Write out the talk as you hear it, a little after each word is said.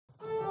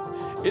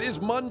It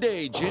is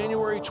Monday,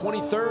 January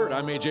 23rd.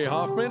 I'm AJ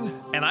Hoffman.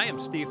 And I am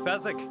Steve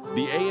Fezzik.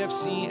 The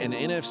AFC and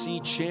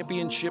NFC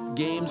championship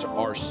games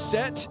are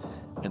set,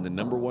 and the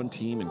number one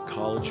team in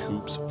college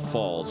hoops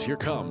falls. Here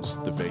comes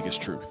the Vegas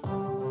Truth.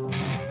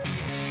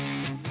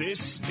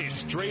 This is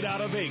Straight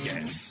Out of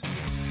Vegas.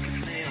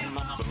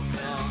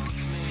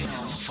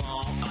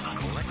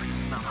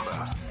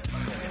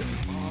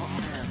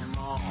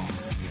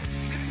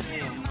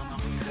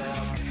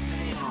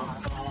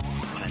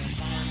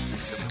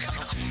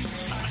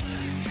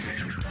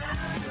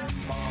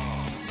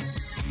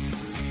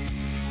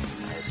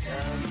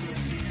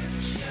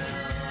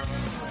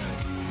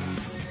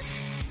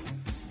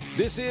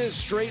 This is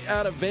Straight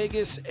Out of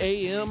Vegas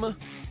AM,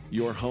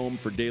 your home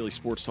for daily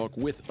sports talk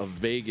with a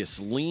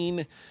Vegas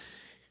lean.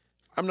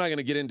 I'm not going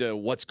to get into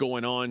what's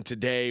going on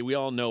today. We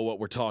all know what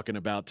we're talking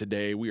about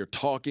today. We are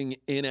talking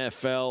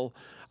NFL.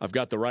 I've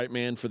got the right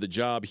man for the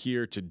job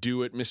here to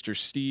do it, Mr.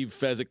 Steve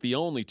Fezzik, the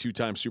only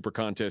two-time Super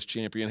Contest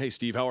champion. Hey,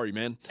 Steve, how are you,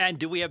 man? And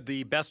do we have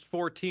the best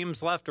four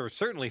teams left, or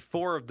certainly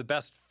four of the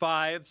best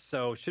five?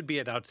 So it should be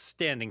an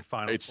outstanding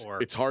Final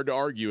Four. It's hard to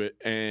argue it,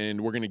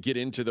 and we're going to get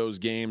into those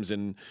games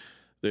and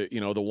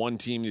the one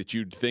team that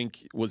you'd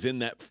think was in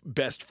that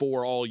best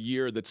four all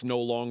year that's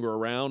no longer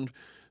around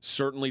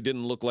certainly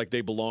didn't look like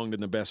they belonged in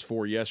the best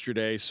four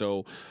yesterday.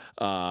 So,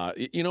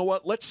 you know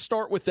what? Let's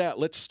start with that.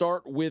 Let's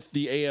start with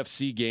the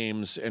AFC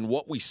games and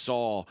what we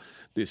saw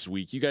this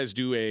week. You guys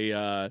do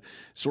a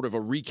sort of a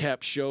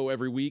recap show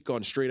every week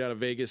on Straight Out of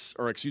Vegas,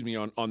 or excuse me,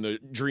 on the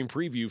Dream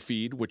Preview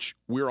feed, which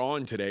we're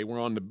on today. We're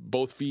on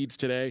both feeds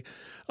today.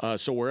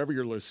 So wherever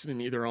you're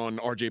listening, either on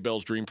RJ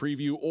Bell's Dream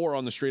Preview or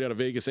on the Straight Out of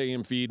Vegas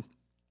AM feed,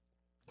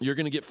 you're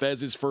going to get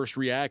Fez's first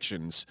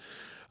reactions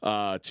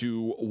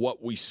to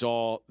what we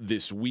saw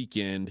this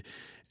weekend.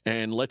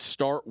 And let's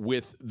start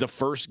with the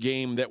first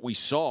game that we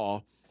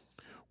saw,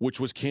 which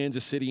was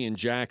Kansas City and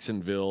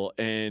Jacksonville.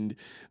 And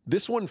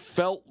this one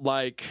felt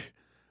like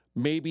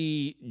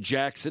maybe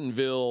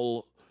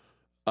Jacksonville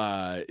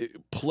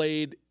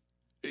played,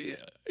 I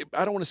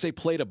don't want to say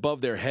played above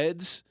their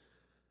heads,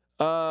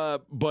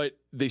 but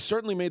they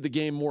certainly made the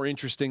game more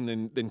interesting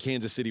than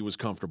Kansas City was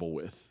comfortable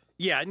with.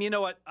 Yeah, and you know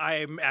what?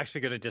 I'm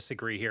actually going to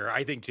disagree here.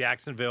 I think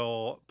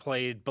Jacksonville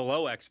played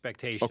below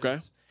expectations. Okay.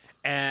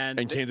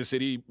 And Kansas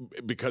City,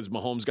 because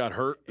Mahomes got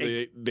hurt,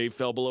 they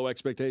fell below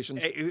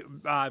expectations?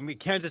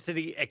 Kansas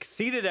City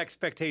exceeded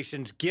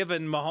expectations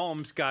given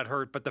Mahomes got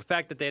hurt, but the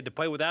fact that they had to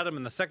play without him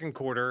in the second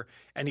quarter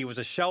and he was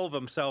a shell of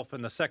himself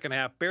in the second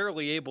half,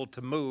 barely able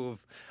to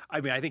move.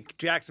 I mean, I think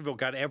Jacksonville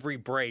got every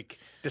break.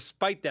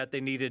 Despite that, they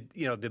needed,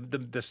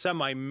 the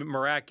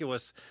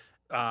semi-miraculous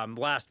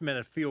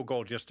last-minute field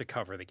goal just to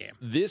cover the game.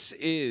 This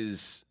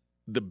is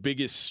the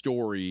biggest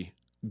story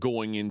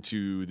going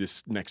into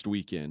this next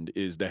weekend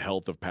is the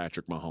health of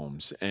Patrick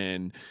Mahomes.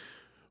 And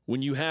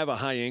when you have a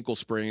high ankle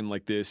sprain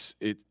like this,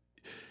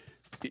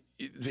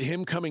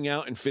 him coming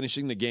out and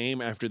finishing the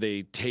game after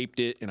they taped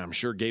it, and I'm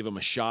sure gave him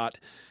a shot,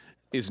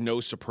 is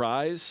no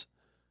surprise.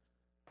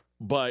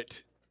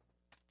 But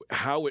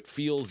how it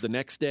feels the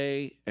next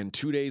day and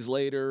 2 days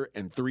later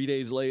and 3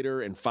 days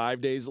later and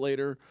 5 days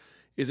later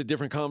is a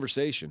different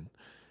conversation.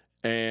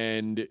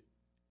 And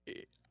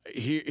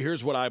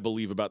here's what I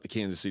believe about the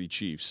Kansas City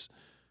Chiefs.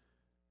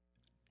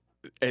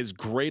 As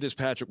great as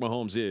Patrick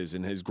Mahomes is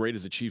and as great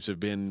as the Chiefs have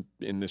been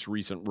in this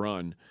recent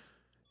run,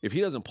 if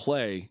he doesn't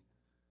play,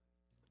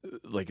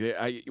 what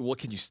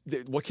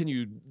can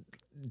you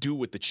do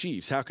with the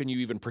Chiefs? How can you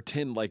even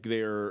pretend like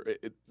they're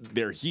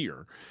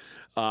here?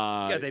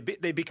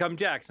 They become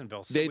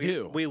Jacksonville. So they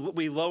do. We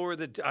lower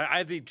I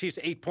have the Chiefs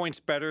 8 points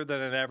better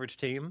than an average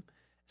team.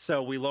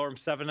 So we lower them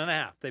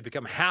 7.5. They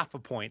become half a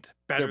point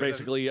better. They're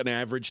basically an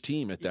average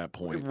team at that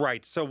point.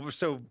 Right. So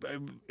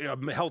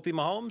healthy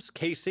Mahomes,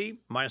 KC,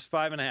 minus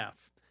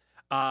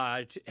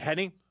 5.5.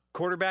 Henny,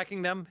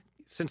 quarterbacking them,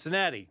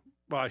 Cincinnati.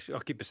 Well, I'll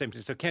keep the same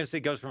thing. So Kansas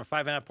City goes from a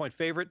 5.5-point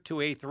favorite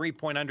to a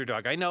 3-point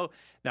underdog. I know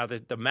now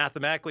the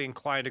mathematically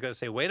inclined are going to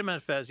say, wait a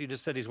minute, Fez, you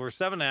just said he's worth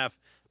 7.5.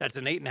 That's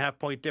an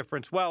 8.5-point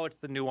difference. Well, it's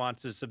the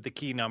nuances of the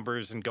key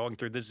numbers and going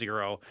through the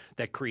zero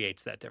that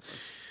creates that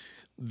difference.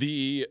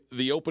 The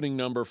opening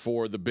number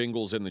for the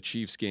Bengals and the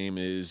Chiefs game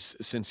is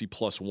Cincy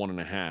plus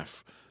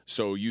 1.5.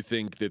 So you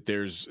think that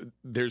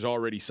there's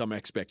already some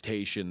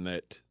expectation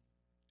that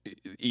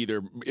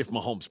either if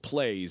Mahomes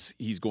plays,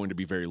 he's going to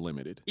be very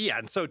limited. Yeah,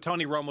 and so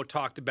Tony Romo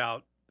talked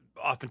about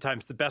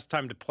oftentimes the best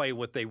time to play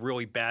with a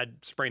really bad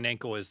sprained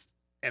ankle is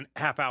a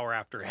half hour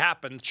after it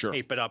happens, sure.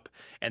 Tape it up,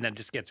 and then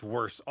just gets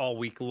worse all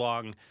week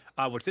long.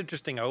 What's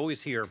interesting, I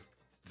always hear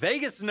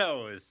Vegas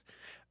knows.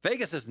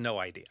 Vegas has no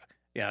idea.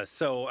 Yeah,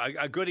 so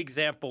a good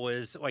example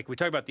is, like we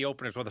talked about the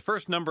openers. Well, the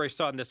first number I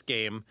saw in this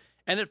game,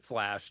 and it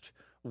flashed,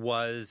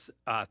 was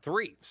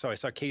 3. So I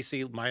saw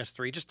KC minus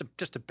 3, just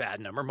a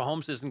bad number.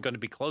 Mahomes isn't going to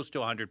be close to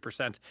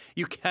 100%.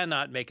 You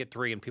cannot make it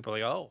 3, and people are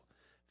like, oh,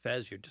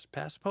 Fez, you're just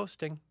past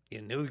posting.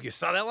 You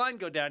saw that line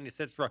go down, and you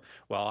said it's wrong.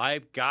 Well,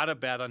 I've got a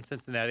bet on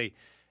Cincinnati.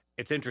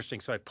 It's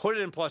interesting. So I put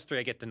it in plus 3,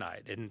 I get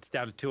denied, and it's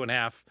down to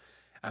 2.5.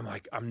 I'm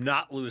like, I'm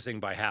not losing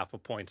by half a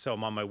point. So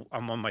I'm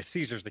on my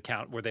Caesars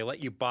account where they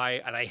let you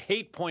buy, and I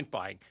hate point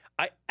buying.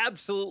 I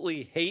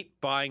absolutely hate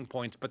buying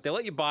points, but they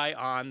let you buy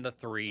on the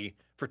 3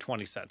 for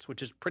 20 cents,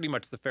 which is pretty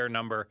much the fair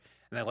number.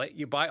 And they let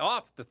you buy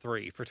off the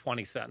 3 for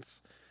 20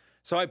 cents.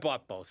 So I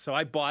bought both. So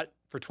I bought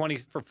for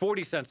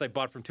 40 cents. I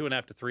bought from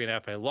 2.5 to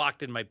 3.5. I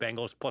locked in my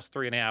Bengals plus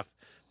 3.5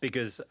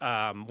 because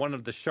one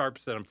of the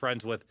sharps that I'm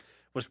friends with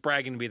was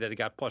bragging to me that he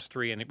got plus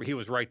 3, and he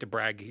was right to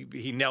brag.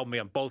 He nailed me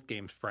on both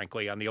games,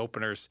 frankly, on the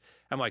openers.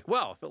 I'm like,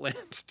 well, if it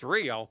lands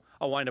 3, I'll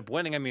wind up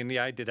winning. I mean,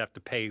 yeah, I did have to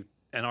pay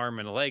an arm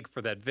and a leg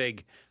for that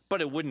vig, but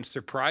it wouldn't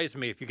surprise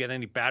me if you get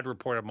any bad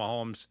report of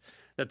Mahomes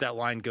that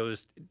line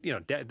goes,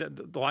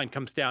 the line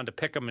comes down to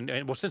pick him,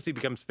 and well, since he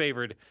becomes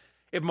favored,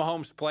 if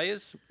Mahomes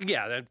plays,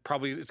 yeah, that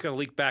probably it's going to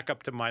leak back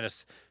up to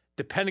minus,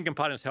 depending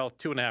upon his health,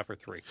 2.5 or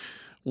 3.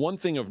 One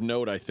thing of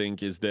note, I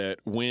think, is that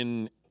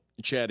when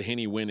Chad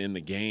Henne went in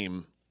the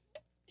game,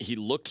 he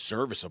looked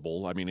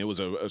serviceable. I mean, it was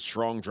a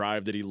strong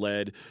drive that he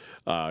led,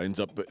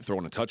 ends up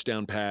throwing a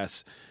touchdown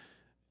pass.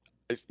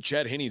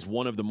 Chad Henne's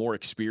one of the more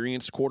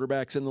experienced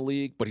quarterbacks in the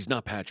league, but he's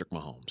not Patrick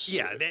Mahomes.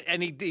 Yeah,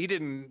 and he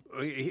didn't.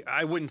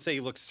 I wouldn't say he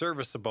looked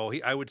serviceable.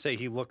 I would say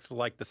he looked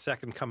like the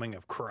second coming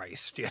of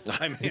Christ. Yeah,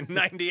 I mean,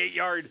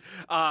 98-yard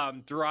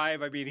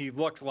drive. I mean, he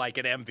looked like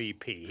an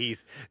MVP.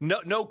 He's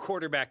no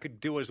quarterback could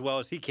do as well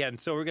as he can.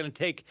 So we're going to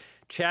take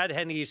Chad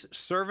Henne's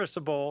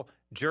serviceable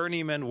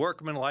journeyman,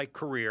 workman-like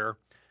career,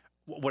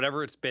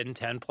 whatever it's been,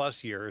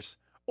 10+ years.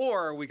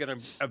 Or are we going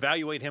to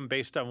evaluate him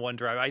based on one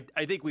drive?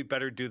 I think we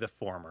better do the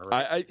former.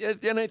 Right?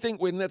 I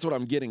think that's what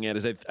I'm getting at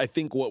is I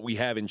think what we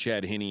have in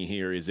Chad Henne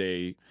here is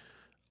a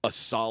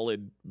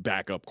solid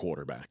backup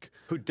quarterback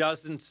who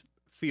doesn't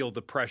feel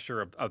the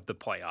pressure of the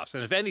playoffs,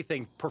 and if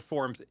anything,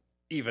 performs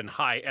even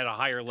at a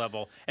higher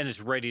level and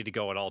is ready to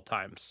go at all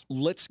times.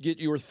 Let's get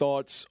your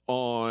thoughts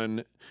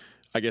on.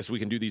 I guess we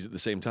can do these at the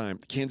same time.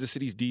 Kansas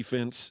City's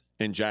defense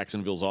and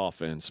Jacksonville's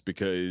offense,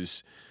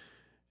 because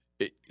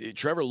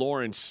Trevor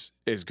Lawrence,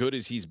 as good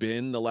as he's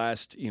been the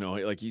last,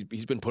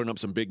 he's been putting up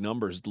some big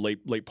numbers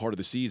late part of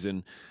the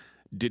season,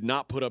 did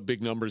not put up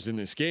big numbers in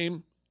this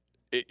game.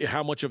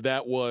 How much of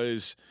that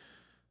was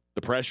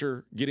the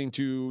pressure getting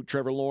to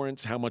Trevor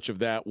Lawrence? How much of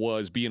that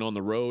was being on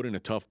the road in a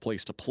tough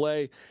place to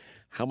play?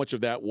 How much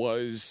of that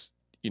was,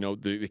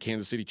 the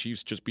Kansas City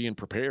Chiefs just being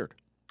prepared?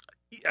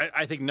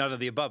 I think none of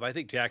the above. I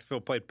think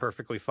Jacksonville played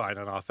perfectly fine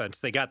on offense.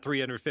 They got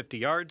 350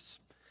 yards.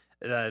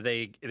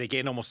 They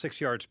gained almost 6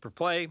 yards per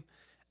play.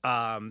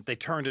 They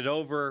turned it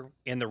over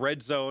in the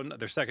red zone,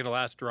 their second to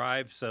last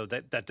drive, so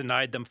that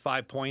denied them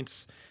 5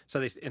 points. So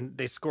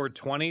they scored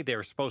 20. They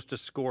were supposed to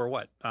score,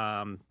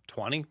 20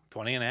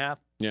 and a half?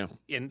 Yeah.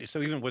 And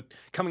so even with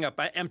coming up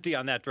empty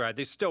on that drive,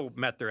 they still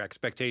met their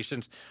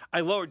expectations.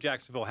 I lowered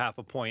Jacksonville half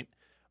a point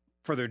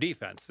for their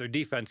defense. Their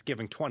defense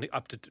giving 20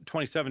 up to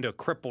 27 to a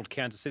crippled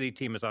Kansas City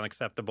team is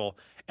unacceptable,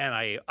 and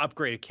I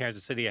upgraded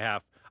Kansas City a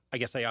half. I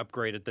guess I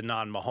upgraded the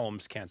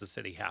non-Mahomes Kansas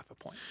City half a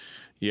point.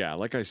 Yeah,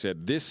 like I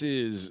said, this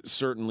is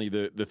certainly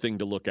the thing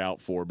to look out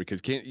for,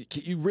 because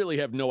you really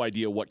have no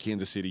idea what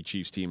Kansas City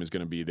Chiefs team is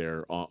going to be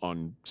there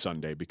on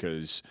Sunday,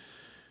 because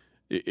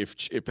if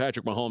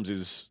Patrick Mahomes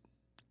is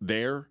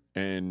there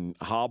and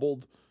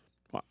hobbled,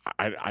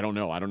 I don't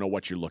know. I don't know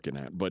what you're looking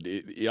at. But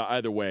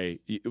either way,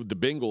 the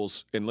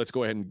Bengals, and let's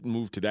go ahead and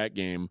move to that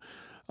game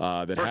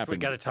that happened. First, we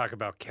got to talk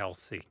about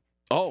Kelsey.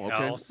 Oh, okay.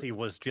 Kelsey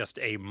was just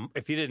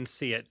if you didn't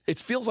see it. It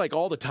feels like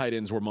all the tight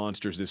ends were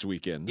monsters this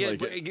weekend. Yeah,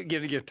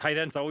 your tight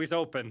end's always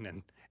open,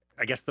 and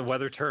I guess the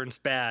weather turns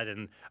bad,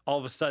 and all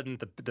of a sudden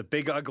the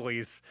big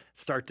uglies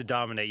start to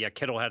dominate. Yeah,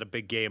 Kittle had a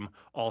big game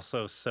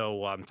also,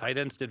 so tight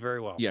ends did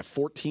very well. Yeah,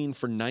 14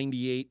 for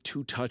 98,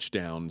 2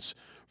 touchdowns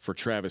for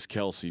Travis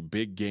Kelsey.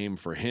 Big game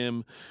for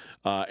him.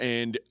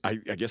 And I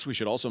guess we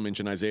should also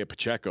mention Isaiah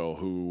Pacheco,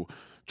 who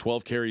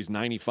 12 carries,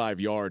 95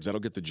 yards. That'll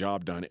get the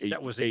job done.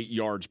 8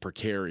 yards per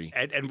carry.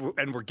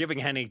 And we're giving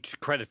Henne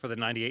credit for the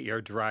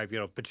 98-yard drive.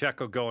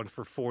 Pacheco going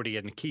for 40,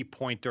 and a key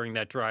point during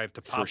that drive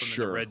to pop him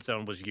in the red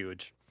zone was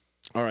huge.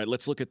 All right,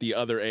 let's look at the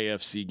other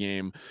AFC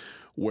game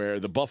where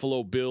the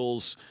Buffalo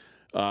Bills,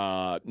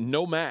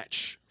 no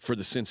match for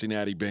the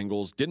Cincinnati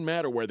Bengals. Didn't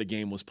matter where the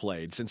game was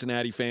played.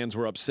 Cincinnati fans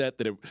were upset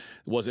that it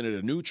wasn't at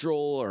a neutral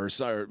or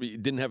they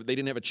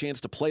didn't have a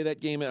chance to play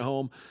that game at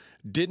home.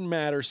 Didn't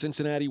matter.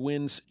 Cincinnati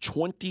wins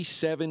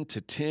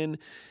 27-10.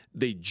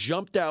 They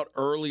jumped out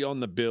early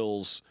on the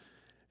Bills,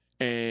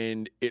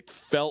 and it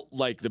felt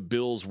like the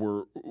Bills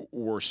were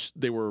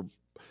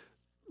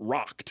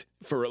rocked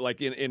for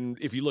in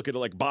if you look at it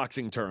like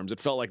boxing terms, it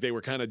felt like they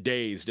were kind of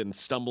dazed and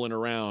stumbling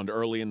around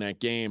early in that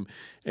game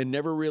and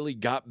never really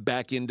got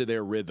back into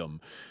their rhythm.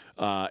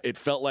 It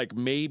felt like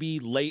maybe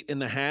late in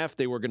the half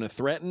they were going to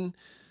threaten,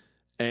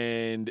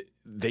 and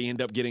they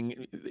end up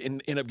getting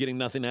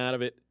nothing out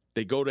of it.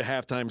 They go to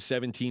halftime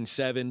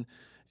 17-7,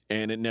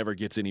 and it never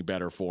gets any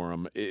better for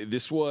them.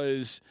 This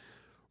was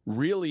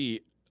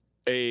really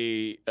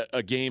a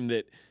game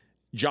that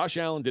Josh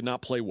Allen did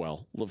not play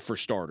well, for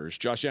starters.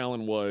 Josh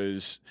Allen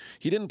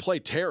he didn't play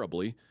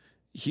terribly.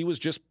 He was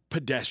just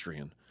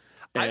pedestrian.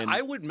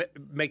 I would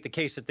make the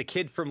case that the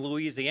kid from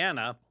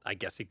Louisiana, I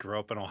guess he grew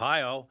up in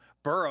Ohio,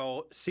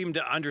 Burrow, seemed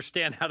to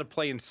understand how to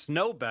play in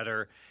snow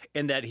better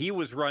in that he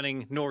was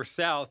running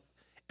north-south,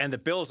 and the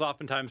Bills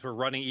oftentimes were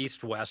running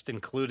east-west,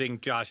 including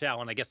Josh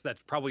Allen. I guess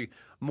that's probably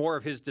more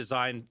of his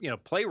design,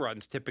 play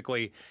runs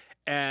typically.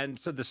 And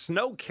so the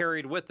snow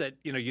carried with it.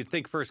 You'd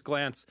think first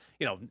glance,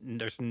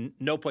 there's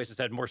no place that's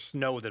had more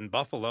snow than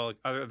Buffalo,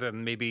 other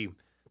than maybe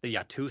the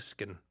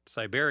Yatutsk in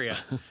Siberia.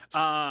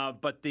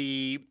 But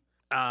the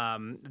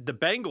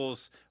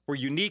Bengals were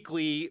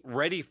uniquely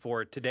ready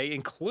for it today,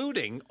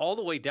 including all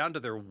the way down to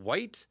their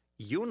white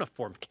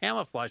uniform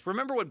camouflage.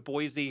 Remember when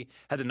Boise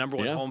had the number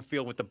one home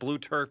field with the blue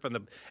turf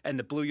and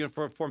the blue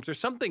uniforms? There's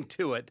something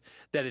to it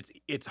that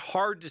it's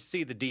hard to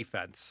see the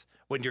defense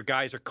when your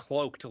guys are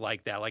cloaked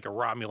like that, like a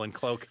Romulan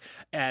cloak.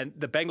 And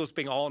the Bengals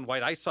being all in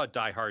white, I saw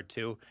Die Hard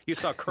too. You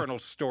saw Colonel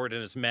Stewart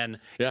and his men,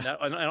 and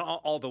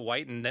all the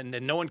white,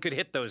 and no one could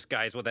hit those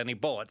guys with any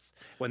bullets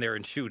when they're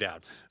in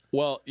shootouts.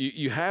 Well,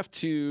 you have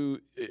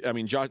to. I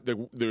mean,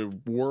 the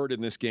word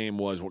in this game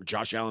was, well,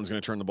 Josh Allen's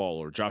going to turn the ball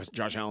over.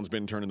 Josh Allen's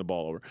been turning the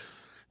ball over.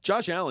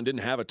 Josh Allen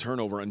didn't have a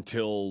turnover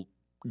until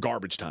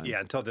garbage time. Yeah,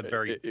 until the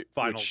very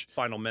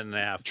final minute and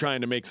a half.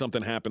 Trying to make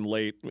something happen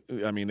late.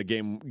 I mean, the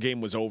game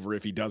was over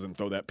if he doesn't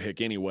throw that pick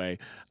anyway.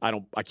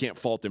 I can't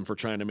fault him for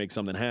trying to make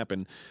something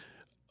happen.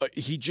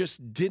 He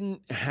just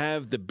didn't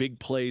have the big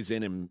plays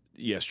in him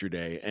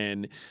yesterday,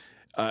 and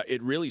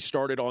it really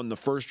started on the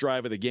first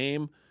drive of the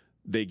game.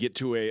 They get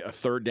to a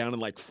third down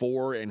and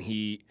 4, and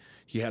he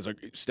has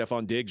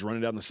Stephon Diggs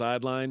running down the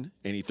sideline,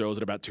 and he throws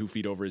it about 2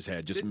 feet over his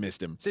head. Just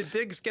missed him. Did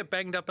Diggs get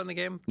banged up in the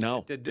game?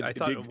 No. I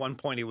thought at one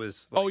point he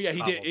was.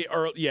 He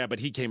did. But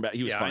he came back.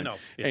 He was fine. I know.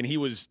 Yeah. And he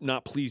was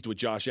not pleased with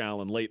Josh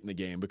Allen late in the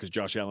game because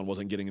Josh Allen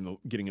wasn't getting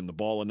him the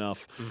ball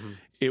enough. Mm-hmm.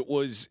 It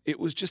was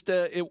just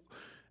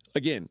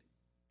again,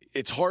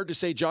 it's hard to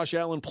say Josh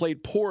Allen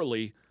played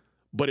poorly,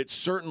 but it's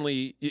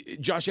certainly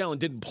Josh Allen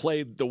didn't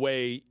play the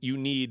way you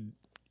need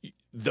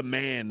the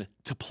man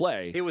to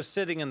play. He was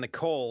sitting in the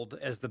cold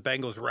as the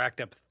Bengals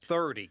racked up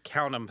 30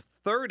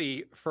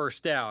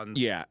 first downs.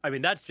 Yeah. I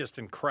mean, that's just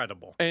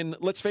incredible. And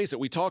let's face it,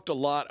 we talked a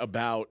lot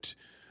about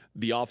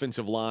the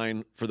offensive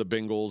line for the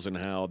Bengals and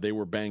how they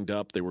were banged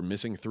up. They were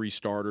missing 3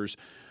 starters,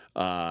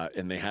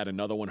 and they had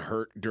another one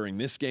hurt during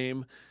this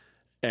game.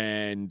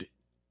 And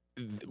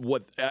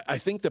what I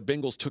think the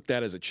Bengals took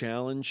that as a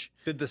challenge.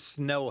 Did the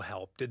snow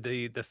help? Did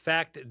the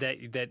fact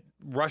that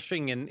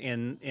rushing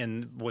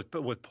in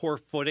with poor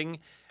footing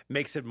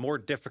makes it more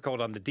difficult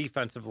on the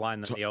defensive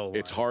line than the O-line?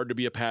 It's hard to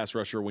be a pass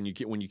rusher when you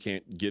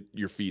can't get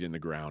your feet in the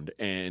ground.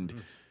 And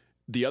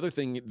the other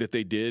thing that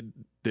they did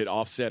that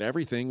offset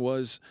everything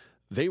was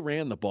they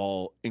ran the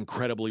ball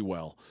incredibly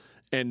well.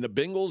 And the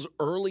Bengals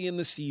early in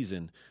the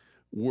season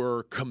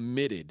were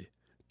committed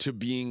to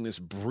being this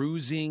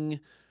bruising,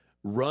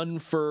 run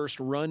first,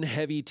 run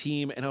heavy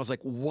team. And I was like,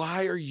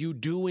 why are you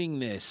doing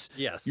this?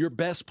 Yes. Your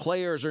best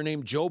players are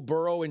named Joe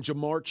Burrow and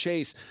Jamar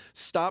Chase.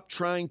 Stop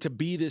trying to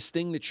be this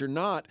thing that you're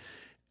not.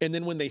 And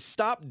then when they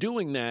stopped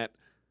doing that,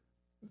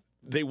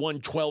 they won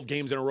 12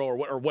 games in a row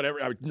or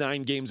whatever,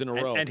 9 games in a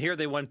row. And here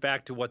they went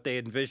back to what they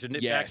envisioned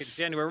back in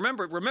January.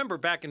 Remember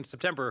back in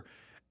September,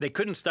 they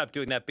couldn't stop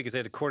doing that because they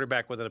had a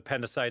quarterback with an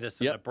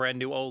appendicitis and a brand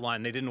new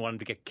O-line. They didn't want him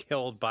to get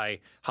killed by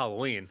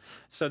Halloween.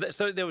 So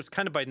there was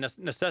kind of by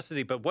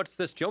necessity. But what's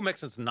this? Joe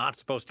Mixon's not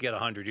supposed to get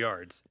 100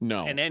 yards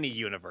in any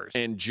universe.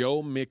 And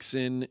Joe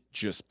Mixon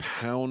just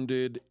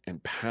pounded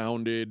and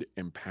pounded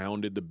and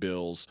pounded the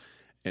Bills,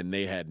 and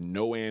they had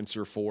no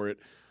answer for it.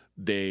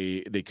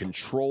 They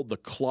controlled the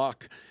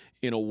clock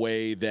in a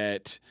way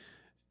that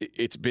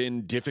it's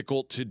been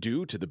difficult to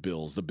do to the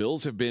Bills. The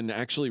Bills have been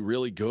actually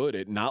really good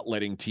at not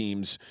letting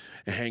teams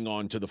hang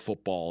on to the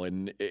football.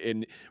 And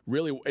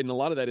really, and a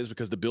lot of that is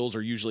because the Bills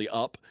are usually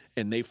up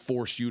and they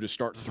force you to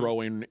start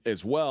throwing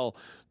as well.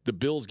 The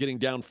Bills getting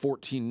down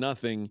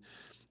 14-0.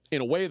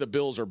 In a way, the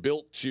Bills are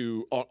built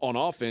to, on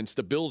offense,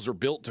 the Bills are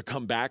built to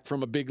come back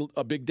from a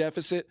big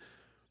deficit.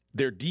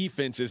 Their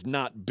defense is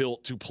not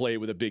built to play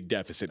with a big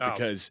deficit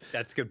because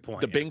that's a good point.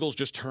 The Bengals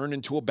just turned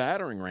into a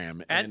battering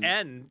ram,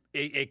 and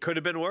it could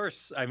have been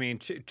worse. I mean,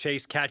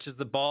 Chase catches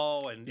the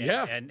ball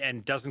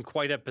and doesn't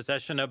quite have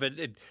possession of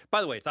it.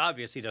 By the way, it's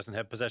obvious he doesn't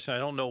have possession. I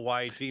don't know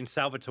why Gene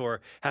Salvatore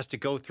has to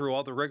go through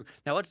all the rig.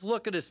 Now let's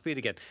look at his feet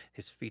again.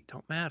 His feet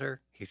don't matter.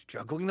 He's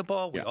juggling the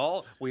ball.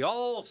 We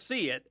all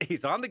see it.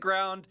 He's on the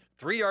ground,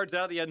 3 yards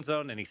out of the end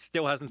zone, and he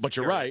still hasn't. But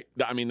you're right.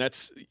 I mean,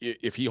 that's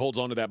if he holds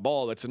on to that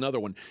ball, that's another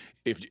one.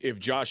 If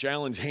Josh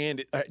Allen's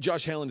hand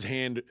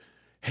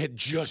had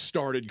just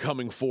started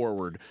coming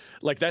forward,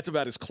 like that's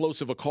about as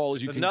close of a call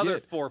as you can get. Another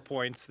 4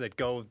 points that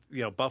go,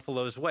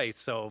 Buffalo's way.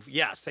 So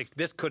yes,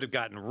 this could have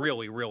gotten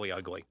really, really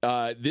ugly.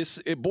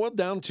 It boiled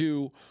down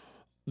to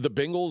the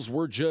Bengals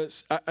were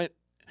just.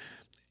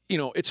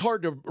 It's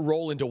hard to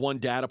roll into one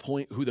data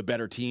point who the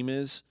better team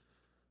is.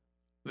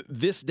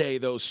 This day,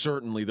 though,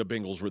 certainly the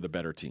Bengals were the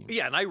better team.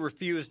 Yeah, and I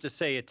refuse to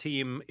say a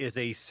team is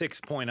a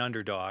 6-point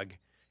underdog,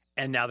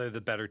 and now they're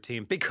the better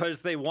team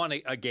because they won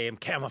a game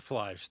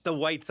camouflaged. The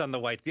whites on the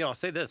whites. I'll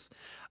say this.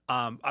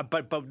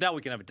 But now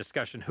we can have a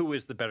discussion. Who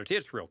is the better team?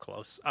 It's real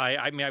close.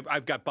 I mean,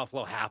 I've got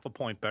Buffalo half a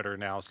point better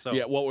now. So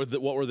yeah, what were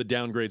the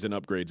downgrades and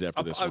upgrades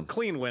after this one? A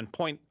clean win.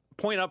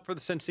 Point up for the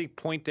Cincy,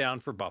 point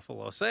down for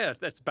Buffalo. So yeah,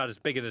 that's about as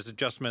big an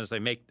adjustment as they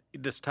make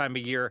this time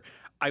of year.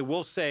 I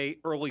will say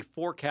early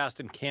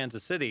forecast in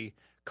Kansas City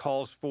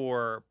calls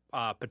for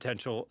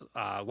potential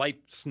light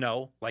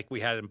snow like we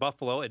had in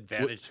Buffalo.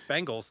 Advantage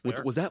Bengals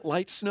there. Was that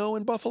light snow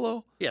in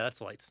Buffalo? Yeah, that's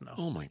light snow.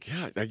 Oh my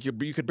God!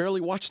 You could barely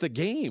watch the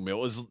game. It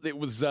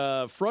was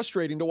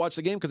frustrating to watch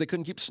the game because they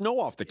couldn't keep snow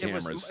off the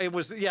cameras. It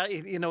was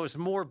it was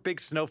more big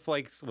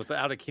snowflakes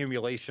without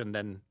accumulation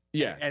than.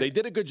 Yeah, they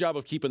did a good job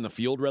of keeping the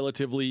field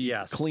relatively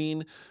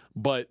clean,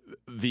 but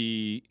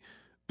the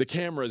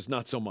cameras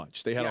not so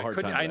much. They had a hard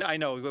time. I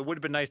know. It would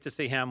have been nice to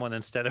see Hamlin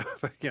instead of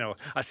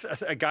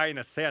a guy in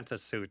a Santa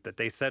suit that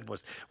they said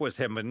was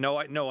him, but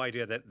no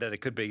idea that it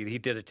could be. He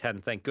did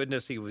attend. Thank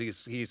goodness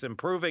he's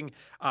improving.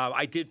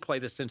 I did play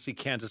the Cincy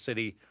Kansas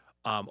City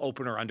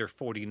opener under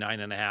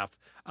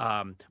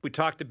 49.5. We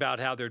talked about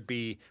how there'd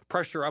be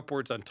pressure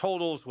upwards on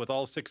totals with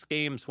all 6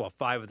 games,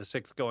 5 of the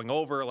 6 going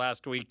over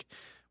last week.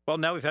 Well,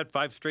 now we've had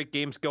 5 straight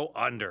games go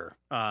under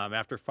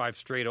after 5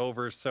 straight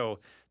overs, so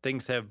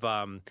things have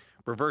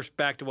reversed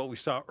back to what we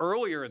saw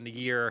earlier in the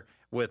year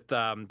with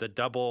the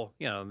double,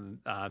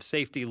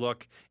 safety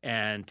look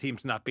and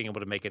teams not being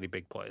able to make any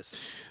big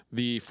plays.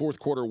 The fourth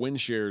quarter win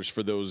shares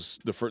for the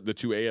 2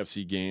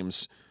 AFC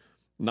games,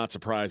 not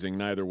surprising.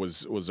 Neither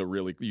was a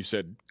really, you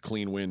said,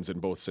 clean wins in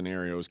both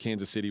scenarios.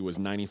 Kansas City was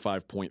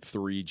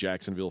 95.3,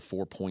 Jacksonville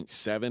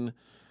 4.7.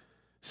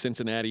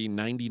 Cincinnati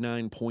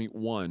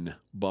 99.1,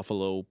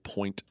 Buffalo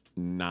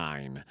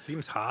 0.9.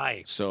 Seems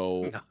high.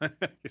 So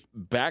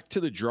back to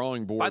the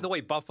drawing board. By the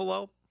way,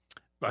 Buffalo,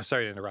 I'm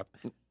sorry to interrupt,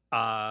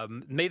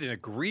 made an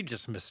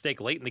egregious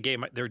mistake late in the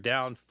game. They're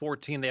down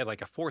 14. They had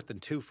like a 4th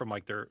and 2 from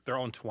like their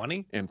own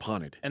 20. And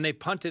punted. And they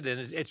punted,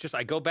 and it's just,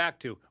 I go back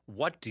to,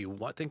 what do you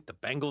think the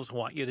Bengals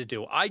want you to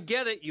do? I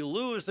get it. You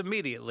lose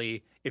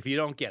immediately if you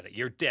don't get it.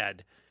 You're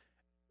dead.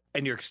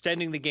 And you're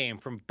extending the game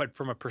but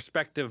from a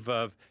perspective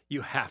of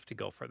you have to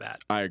go for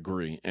that. I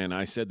agree. And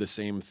I said the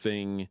same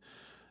thing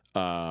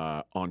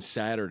on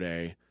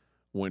Saturday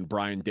when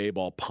Brian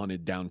Daboll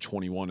punted down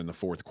 21 in the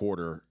fourth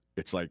quarter.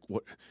 It's like,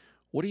 what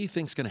do you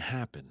think's going to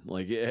happen?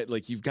 Like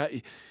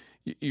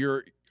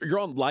you're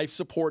on life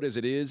support as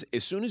it is.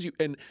 As soon as you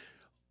can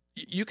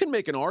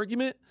make an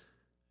argument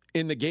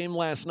in the game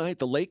last night,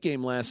 the late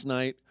game last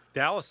night,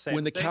 Dallas,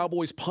 when the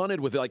Cowboys punted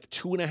with like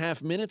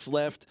 2.5 minutes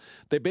left,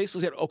 they basically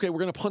said, "Okay, we're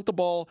going to punt the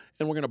ball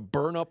and we're going to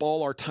burn up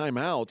all our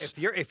timeouts."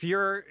 If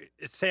you're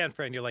a San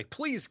Fran, you're like,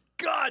 "Please,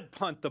 God,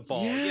 punt the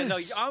ball."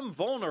 Yes. I'm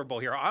vulnerable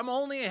here. I'm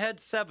only ahead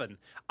 7.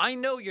 I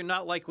know you're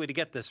not likely to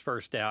get this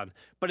first down,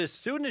 but as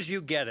soon as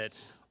you get it,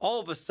 all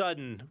of a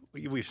sudden,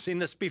 we've seen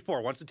this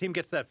before. Once the team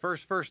gets that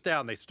first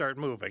down, they start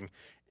moving,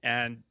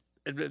 and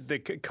the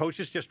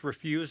coaches just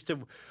refuse to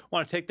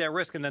want to take that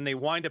risk, and then they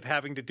wind up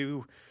having to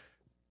do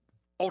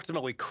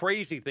ultimately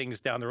crazy things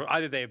down the road.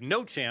 Either they have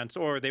no chance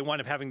or they wind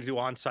up having to do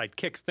onside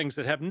kicks, things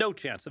that have no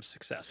chance of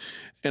success.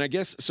 And I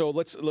guess, so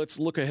let's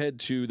look ahead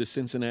to the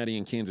Cincinnati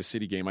and Kansas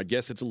City game. I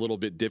guess it's a little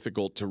bit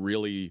difficult to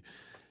really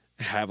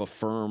have a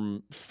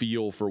firm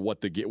feel for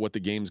what the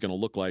game's going to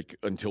look like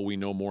until we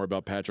know more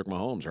about Patrick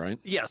Mahomes, right?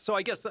 Yeah, so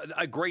I guess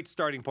a great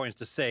starting point is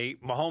to say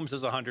Mahomes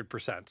is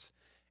 100%.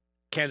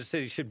 Kansas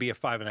City should be a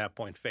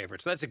 5.5-point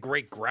favorite. So that's a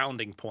great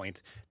grounding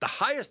point. The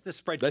highest this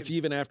spread. That's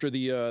even after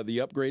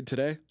the upgrade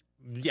today?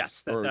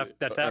 Yes, that's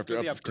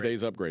after the upgrade.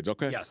 Today's upgrades.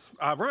 Okay. Yes.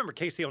 Remember,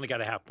 KC only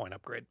got a half-point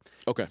upgrade.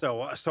 Okay.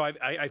 So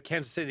I have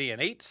Kansas City an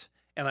 8,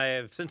 and I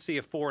have Cincy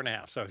a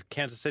 4.5. So I have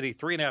Kansas City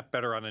 3.5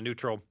 better on a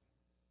neutral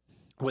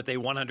with a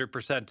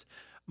 100%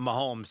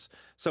 Mahomes.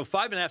 So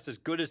 5.5 is as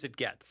good as it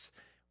gets.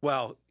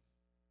 Well,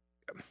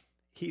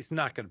 he's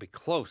not going to be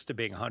close to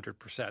being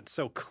 100%.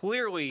 So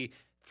clearly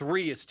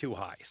 3 is too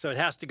high. So it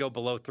has to go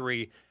below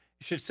 3.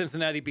 Should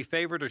Cincinnati be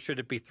favored or should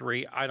it be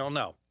 3? I don't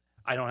know.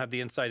 I don't have the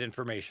inside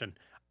information.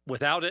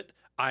 Without it,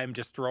 I'm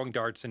just throwing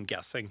darts and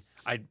guessing.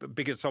 So I'm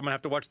going to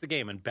have to watch the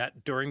game and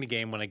bet during the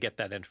game when I get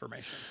that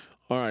information.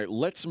 All right,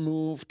 let's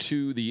move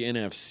to the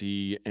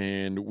NFC,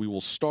 and we will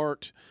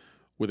start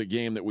with a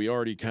game that we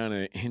already kind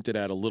of hinted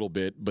at a little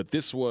bit, but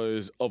this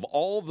was, of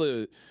all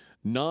the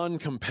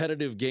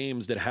non-competitive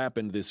games that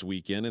happened this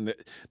weekend, and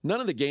none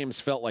of the games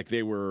felt like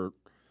they were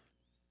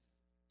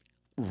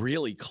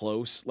really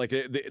close. Like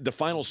the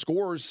final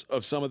scores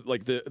of some of,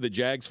 like the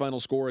Jags final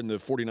score and the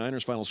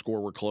 49ers final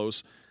score were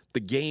close. The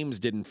games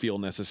didn't feel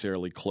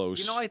necessarily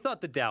close. I thought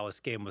the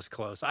Dallas game was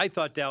close. I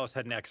thought Dallas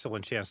had an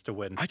excellent chance to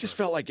win. I just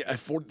felt like the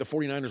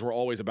 49ers were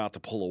always about to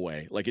pull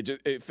away. Like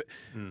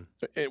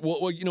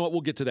well, you know what?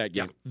 We'll get to that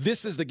game. Yeah.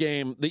 This is the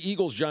game. The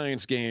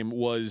Eagles-Giants game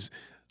was,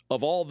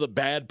 of all the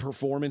bad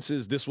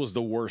performances, this was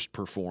the worst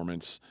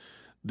performance.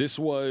 This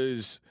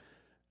was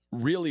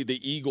really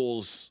the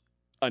Eagles'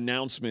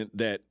 announcement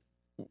that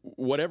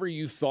whatever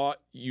you thought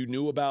you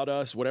knew about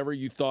us, whatever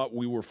you thought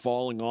we were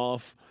falling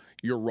off,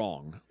 you're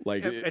wrong.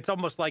 Like it's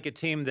almost like a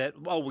team that,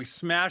 we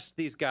smashed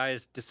these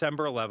guys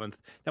December 11th.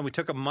 Then we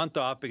took a month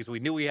off because we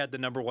knew we had the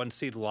number 1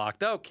 seed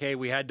locked. Okay,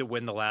 we had to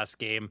win the last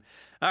game.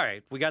 All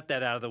right, we got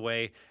that out of the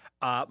way.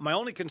 My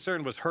only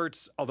concern was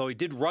Hurts, although he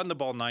did run the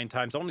ball 9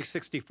 times, only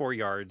 64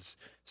 yards.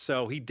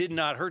 So he did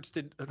not. Hurts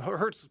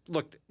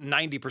looked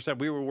 90%.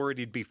 We were worried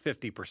he'd be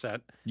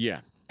 50%. Yeah.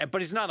 But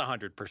he's not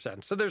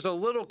 100%. So there's a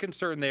little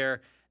concern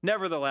there.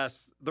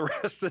 Nevertheless, the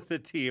rest of the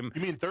team.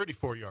 You mean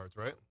 34 yards,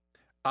 right?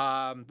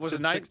 Was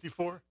it 9?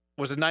 64?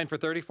 Was it 9 for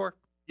 34?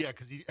 Yeah,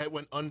 because it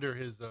went under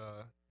his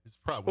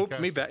prop. Oh,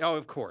 me back. Oh,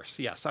 of course.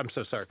 Yes, I'm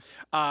so sorry.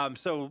 Thank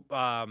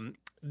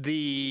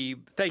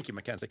you,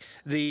 Mackenzie.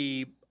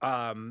 The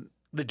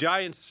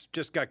Giants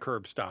just got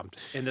curb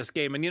stomped in this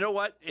game, and you know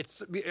what?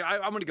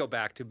 I'm going to go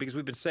back to, because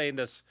we've been saying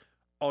this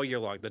all year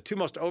long. The two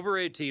most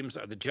overrated teams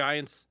are the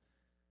Giants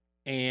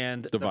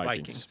and the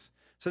Vikings.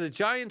 So the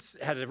Giants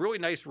had a really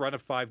nice run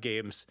of 5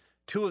 games.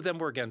 2 of them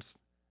were against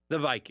the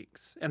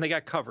Vikings, and they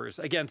got covers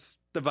against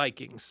the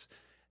Vikings.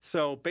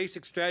 So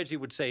basic strategy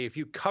would say if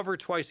you cover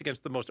twice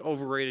against the most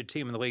overrated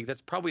team in the league,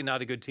 that's probably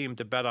not a good team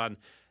to bet on.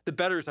 The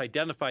bettors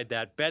identified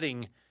that,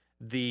 betting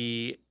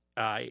the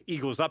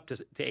Eagles up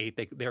to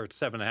 8. They're at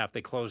 7.5.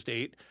 They closed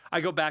 8.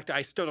 I go back to,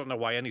 I still don't know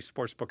why any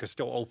sports book is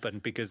still open,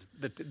 because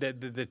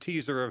the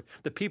teaser,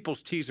 the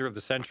people's teaser of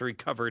the century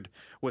covered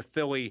with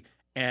Philly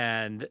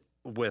and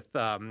with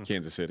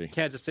Kansas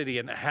City,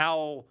 and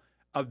how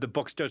the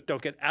books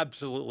don't get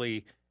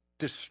absolutely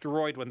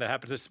destroyed when that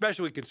happens,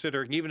 especially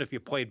considering even if you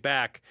played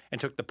back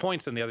and took the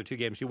points in the other 2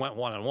 games, you went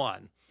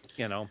 1-1,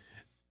 you know.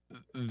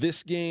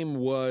 This game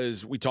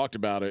was, we talked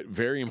about it,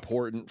 very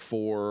important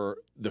for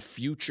the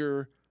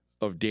future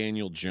of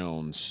Daniel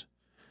Jones,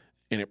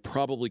 and it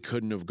probably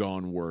couldn't have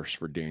gone worse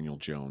for Daniel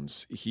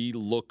Jones. He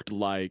looked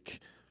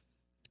like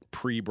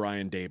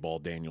pre-Brian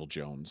Daboll Daniel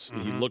Jones.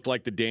 Mm-hmm. He looked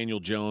like the Daniel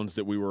Jones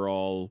that we were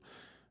all,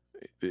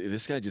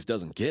 this guy just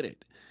doesn't get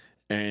it.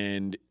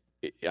 And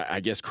I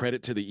guess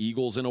credit to the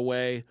Eagles in a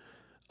way,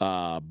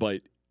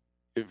 but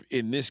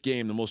in this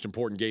game, the most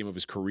important game of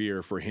his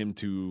career, for him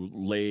to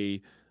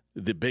lay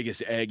the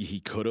biggest egg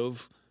he could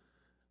have,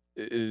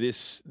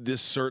 this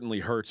certainly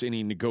hurts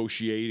any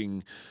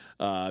negotiating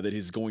that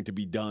is going to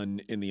be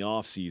done in the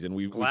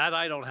offseason. Glad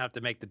I don't have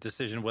to make the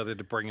decision whether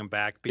to bring him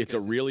back. It's a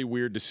really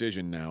weird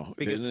decision now,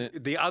 isn't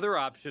it? The other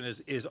option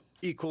is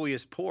equally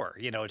as poor.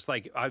 You know, it's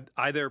like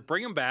either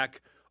bring him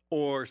back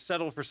or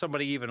settle for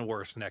somebody even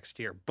worse next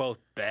year. Both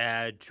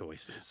bad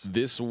choices.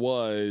 This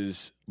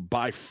was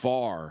by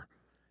far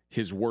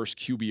his worst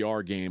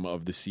QBR game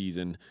of the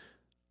season,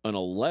 an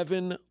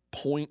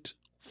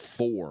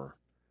 11.4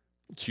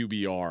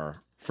 QBR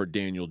for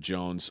Daniel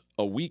Jones.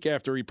 A week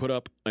after he put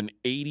up an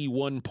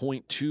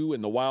 81.2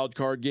 in the wild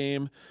card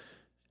game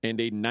and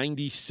a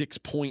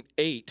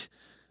 96.8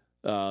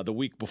 the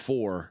week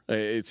before.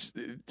 It's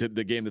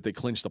the game that they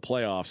clinched the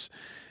playoffs.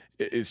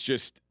 It's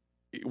just,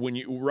 when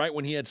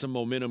he had some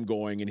momentum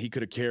going and he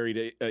could have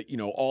carried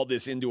all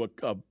this into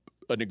a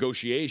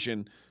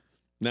negotiation,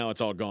 now it's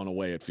all gone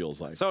away, it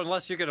feels like. So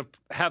unless you're going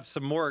to have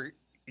some more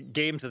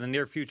games in the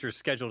near future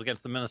scheduled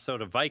against the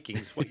Minnesota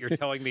Vikings, what you're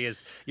telling me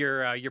is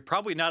you're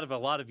probably not of a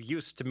lot of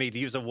use to me, to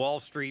use a Wall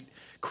Street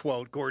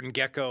quote. Gordon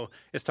Gekko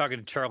is talking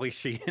to Charlie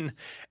Sheen,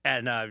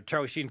 and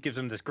Charlie Sheen gives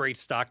him this great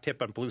stock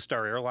tip on Blue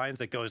Star Airlines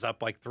that goes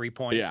up like 3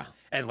 points. Yeah.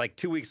 And like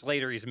 2 weeks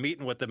later, he's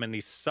meeting with them and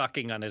he's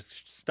sucking on his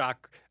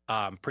stock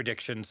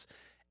predictions.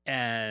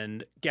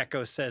 And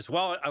Gekko says,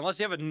 well, unless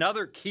you have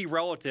another key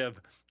relative,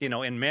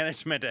 in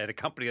management at a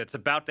company that's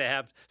about to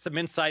have some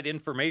inside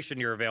information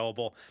you're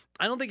available,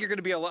 I don't think you're going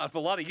to be of a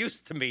lot of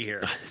use to me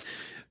here.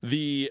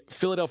 The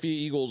Philadelphia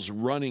Eagles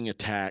running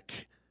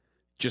attack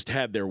just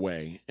had their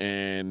way.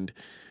 And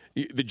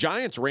the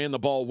Giants ran the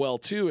ball well,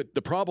 too.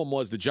 The problem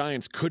was the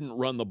Giants couldn't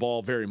run the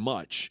ball very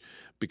much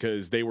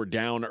because they were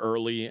down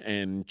early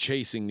and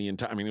chasing the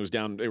entire – it was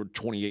down – they were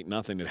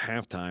 28-0 at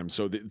halftime.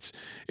 So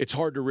it's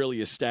hard to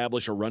really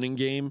establish a running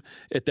game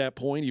at that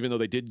point, even though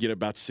they did get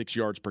about 6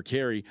 yards per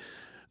carry.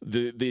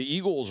 The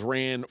Eagles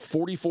ran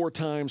 44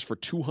 times for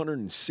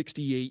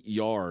 268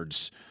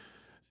 yards.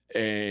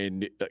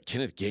 And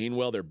Kenneth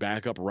Gainwell, their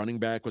backup running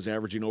back, was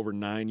averaging over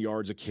 9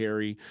 yards a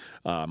carry.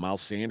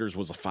 Miles Sanders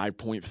was a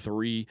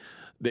 5.3.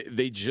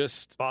 They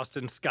just...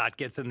 Boston Scott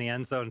gets in the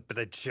end zone, but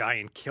a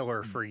giant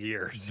killer for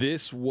years.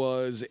 This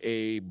was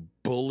a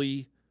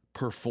bully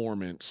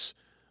performance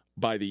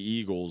by the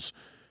Eagles.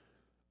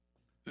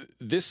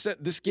 This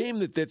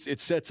game it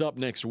sets up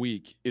next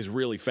week is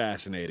really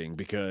fascinating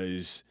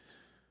because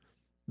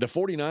the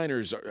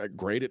 49ers are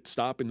great at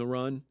stopping the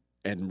run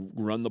and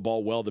run the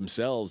ball well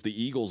themselves.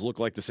 The Eagles look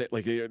like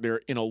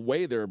they're in a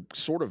way they're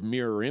sort of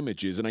mirror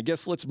images. And I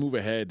guess let's move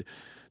ahead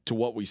to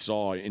what we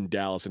saw in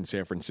Dallas and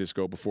San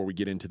Francisco before we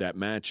get into that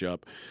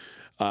matchup.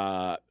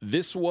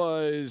 This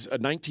was a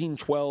 19-12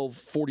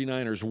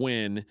 49ers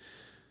win.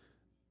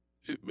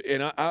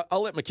 And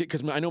I'll let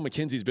because I know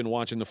Mackenzie's been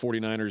watching the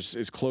 49ers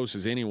as close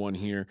as anyone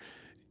here.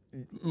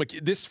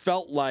 This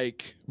felt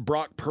like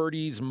Brock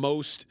Purdy's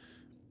most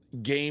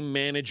game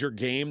manager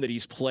game that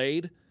he's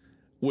played,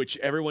 which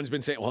everyone's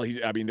been saying, well,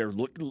 they're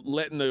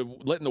letting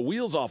the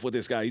wheels off with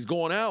this guy. He's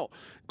going out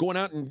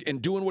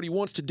and doing what he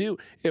wants to do.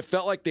 It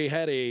felt like they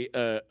had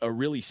a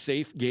really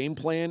safe game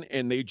plan,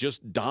 and they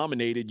just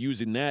dominated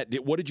using that.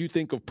 What did you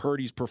think of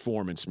Purdy's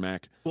performance,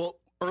 Mac? Well,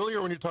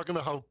 earlier when you're talking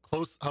about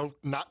how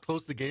not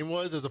close the game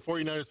was, as a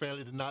 49ers fan,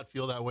 I did not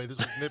feel that way. This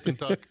was nip and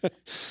tuck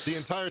the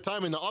entire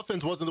time, and the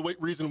offense wasn't the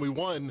reason we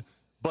won,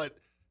 but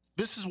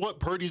this is what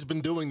Purdy's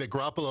been doing that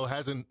Garoppolo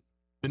hasn't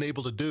been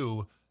able to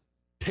do.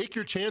 Take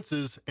your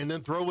chances and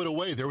then throw it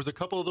away. There was a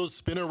couple of those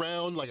spin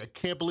around, like I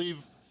can't believe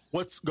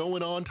what's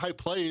going on type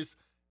plays,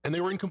 and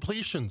they were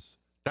incompletions.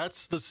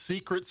 That's the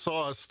secret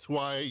sauce to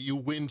why you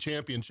win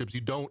championships. You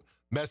don't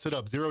mess it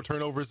up. 0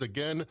 turnovers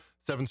again,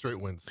 7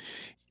 straight wins.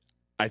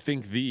 I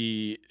think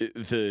the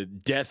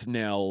death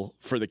knell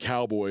for the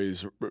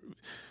Cowboys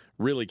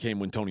really came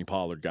when Tony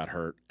Pollard got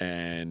hurt,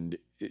 and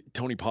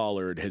Tony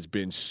Pollard has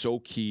been so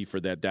key for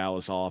that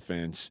Dallas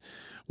offense.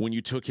 When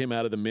you took him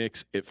out of the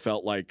mix, it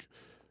felt like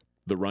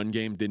the run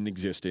game didn't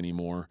exist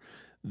anymore.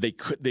 They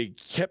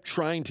kept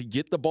trying to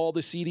get the ball to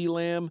CeeDee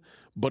Lamb,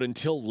 but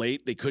until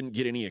late, they couldn't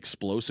get any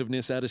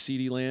explosiveness out of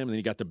CeeDee Lamb. And then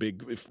he got the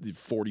big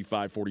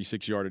 45,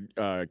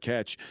 46-yard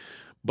catch.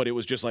 But it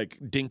was just like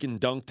dink and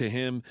dunk to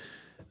him.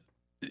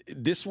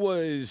 This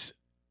was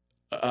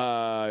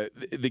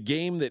the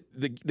game that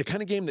the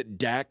kind of game that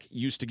Dak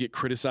used to get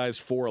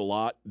criticized for a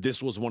lot.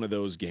 This was one of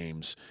those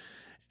games.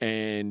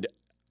 And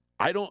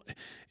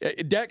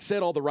Dak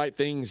said all the right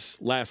things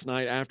last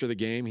night after the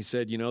game. He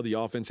said, the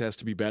offense has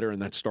to be better,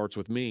 and that starts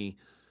with me.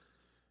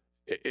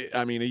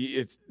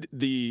 The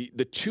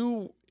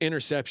 2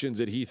 interceptions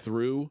that he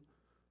threw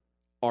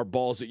are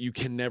balls that you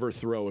can never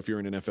throw if you're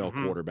an NFL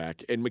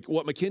quarterback. And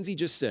what McKenzie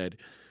just said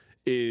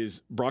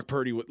is Brock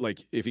Purdy,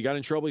 if he got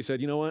in trouble, he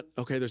said, you know what?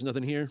 Okay, there's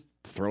nothing here.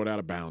 Throw it out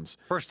of bounds.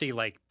 First, he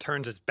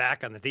turns his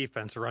back on the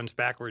defense, runs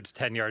backwards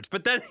 10 yards,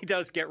 but then he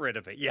does get rid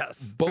of it.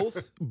 Yes.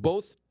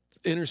 Both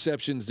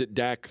interceptions that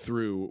Dak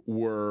threw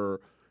were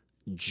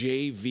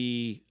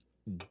JV,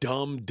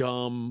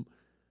 dumb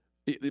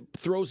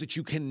throws that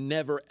you can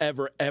never,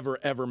 ever, ever,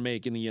 ever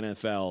make in the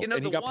NFL,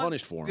 and he got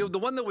punished for them. The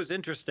one that was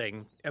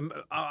interesting,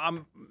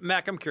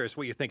 Mac, I'm curious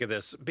what you think of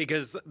this,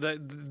 because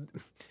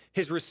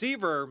his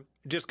receiver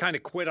just kind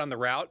of quit on the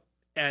route,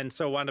 and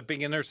so wound up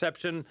being an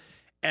interception.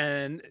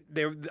 And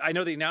I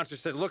know the announcer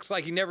said it looks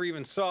like he never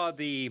even saw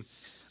the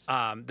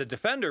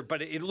defender,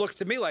 but it looks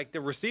to me like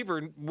the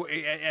receiver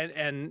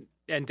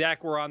and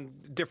Dak were on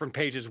different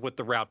pages with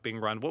the route being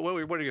run. What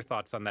are your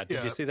thoughts on that?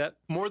 Did you see that?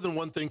 More than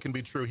one thing can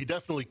be true. He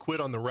definitely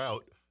quit on the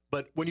route,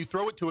 but when you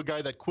throw it to a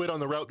guy that quit on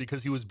the route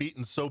because he was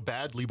beaten so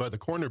badly by the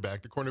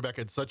cornerback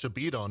had such a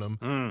beat on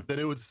him, that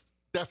it was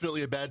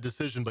definitely a bad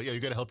decision. But yeah, you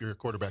got to help your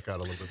quarterback out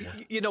a little bit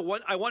more. You know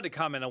what? I wanted to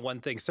comment on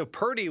one thing. So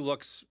Purdy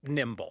looks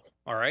nimble,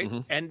 all right?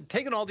 And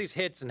taking all these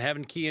hits and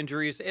having key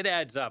injuries, it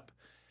adds up.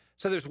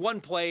 So there's one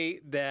play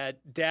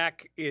that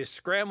Dak is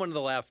scrambling to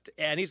the left,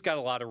 and he's got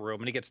a lot of room,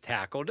 and he gets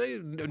tackled. A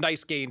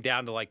nice gain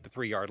down to the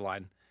 3-yard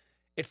line.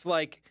 It's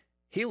like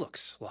he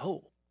looks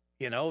slow,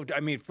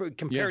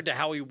 compared to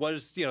how he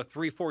was,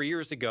 3-4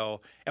 years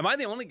ago. Am I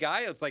the only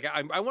guy? It's like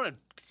I want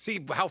to see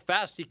how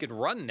fast he could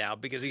run now,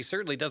 because he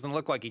certainly doesn't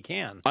look like he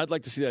can. I'd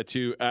like to see that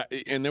too.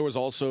 And there was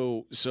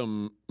also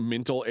some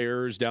mental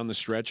errors down the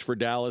stretch for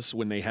Dallas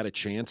when they had a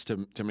chance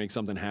to make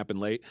something happen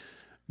late.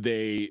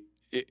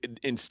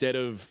 Instead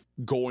of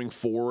going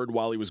forward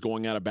while he was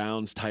going out of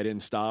bounds, tight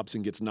end stops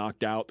and gets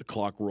knocked out, the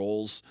clock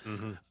rolls.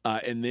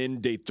 And then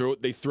they throw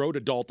to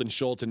Dalton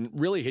Schultz, and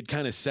really had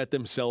kind of set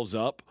themselves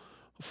up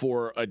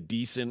for a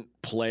decent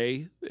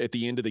play at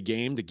the end of the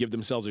game to give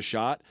themselves a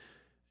shot.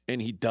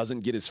 And he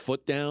doesn't get his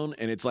foot down.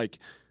 And it's like,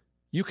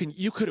 you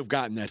could have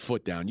gotten that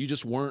foot down. You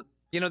just weren't.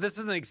 This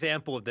is an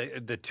example of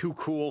the too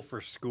cool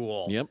for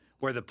school. Yep.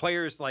 Where the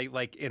players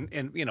like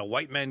in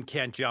white men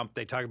can't jump.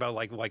 They talk about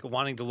like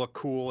wanting to look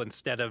cool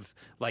instead of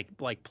like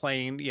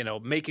playing,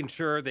 making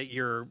sure that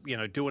you're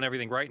doing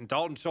everything right. And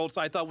Dalton Schultz,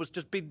 I thought, was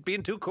just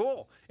being too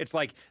cool. It's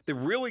like the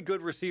really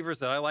good receivers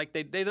that I like,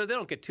 they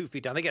don't get 2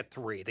 feet down. They get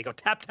 3. They go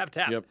tap tap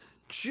tap. Yep.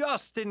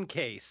 Just in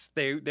case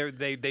they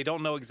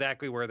don't know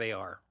exactly where they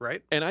are,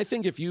 right? And I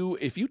think if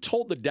you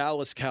told the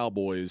Dallas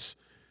Cowboys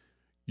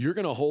you're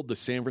going to hold the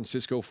San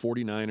Francisco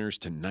 49ers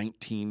to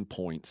 19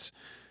 points,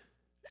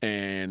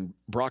 and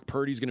Brock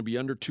Purdy's going to be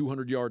under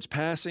 200 yards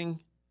passing,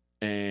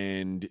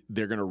 and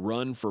they're going to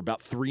run for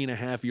about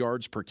 3.5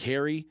 yards per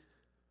carry.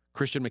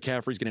 Christian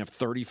McCaffrey's going to have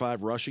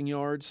 35 rushing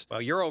yards.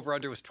 Well, your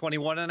over-under was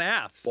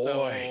 21.5. Boy,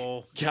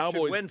 so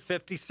Cowboys should win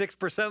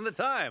 56% of the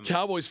time.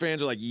 Cowboys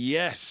fans are like,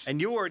 yes. And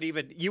you weren't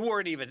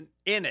even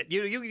in it.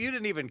 You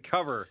didn't even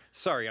cover.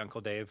 Sorry, Uncle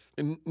Dave.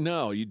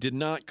 No, you did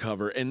not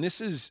cover. And this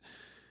is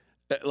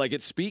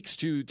it speaks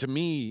to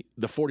me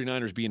the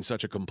 49ers being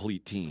such a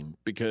complete team,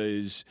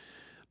 because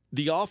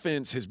the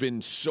offense has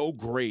been so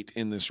great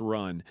in this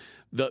run.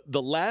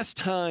 The last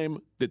time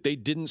that they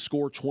didn't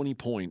score 20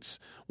 points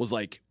was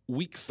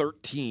week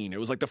 13. It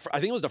was I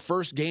think it was the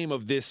first game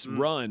of this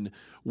run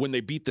when they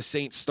beat the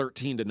Saints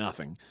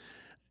 13-0.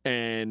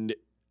 And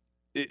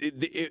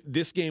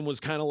this game was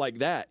kind of like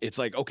that. It's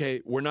like,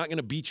 okay, we're not going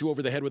to beat you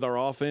over the head with our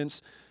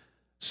offense,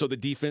 so the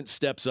defense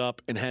steps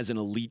up and has an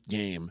elite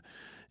game.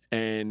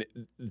 And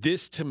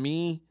this, to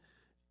me,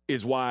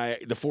 is why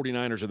the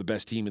 49ers are the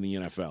best team in the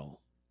NFL.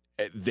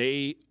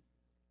 They're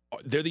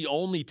the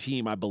only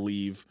team, I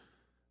believe,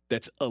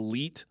 that's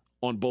elite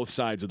on both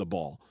sides of the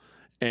ball.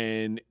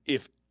 And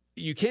if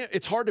you can't,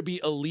 it's hard to be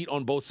elite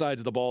on both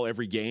sides of the ball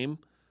every game,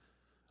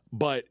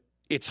 but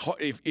it's hard,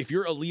 if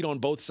you're elite on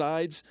both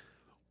sides,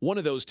 one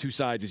of those two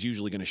sides is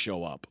usually going to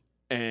show up.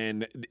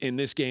 And in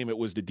this game, it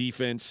was the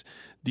defense.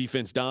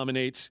 Defense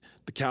dominates.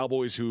 The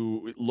Cowboys,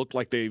 who looked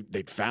like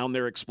they'd found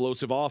their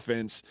explosive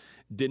offense,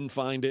 didn't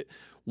find it.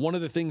 One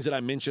of the things that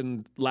I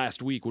mentioned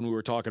last week when we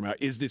were talking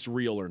about, is this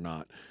real or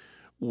not,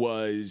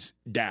 was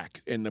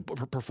Dak. And the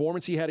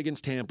performance he had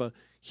against Tampa,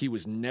 he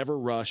was never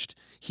rushed.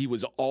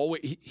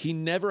 He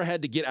never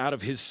had to get out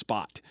of his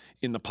spot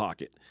in the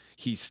pocket.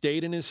 He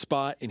stayed in his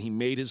spot, and he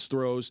made his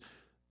throws.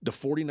 The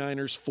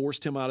 49ers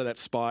forced him out of that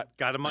spot.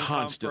 Got him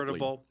constantly.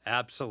 uncomfortable.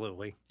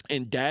 Absolutely.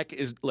 And Dak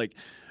is like,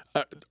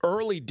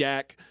 early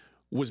Dak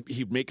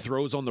he'd make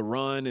throws on the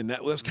run, and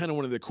that was kind of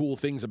one of the cool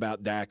things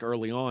about Dak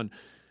early on.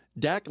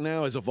 Dak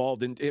now has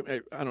evolved, and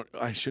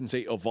I shouldn't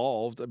say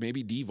evolved,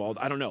 maybe devolved,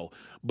 I don't know.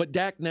 But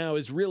Dak now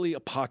is really a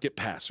pocket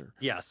passer.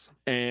 Yes.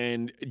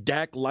 And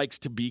Dak likes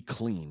to be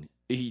clean.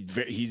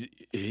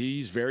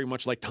 He's very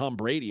much like Tom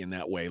Brady in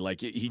that way.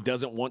 Like, he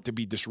doesn't want to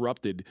be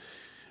disrupted,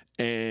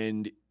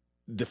 and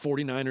the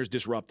 49ers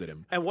disrupted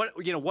him. And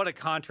what a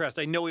contrast.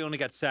 I know he only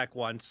got sacked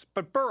once,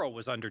 but Burrow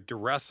was under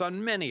duress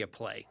on many a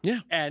play. Yeah.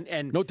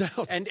 And no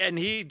doubt. And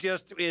he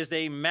just is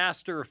a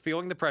master of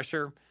feeling the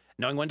pressure,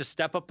 knowing when to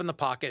step up in the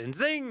pocket, and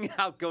zing,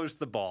 out goes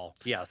the ball.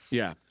 Yes.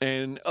 Yeah.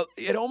 And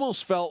it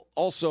almost felt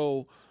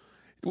also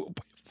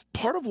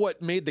part of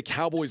what made the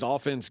Cowboys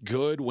offense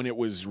good when it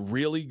was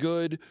really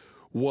good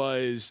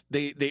was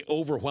they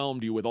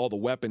overwhelmed you with all the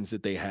weapons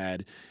that they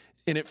had.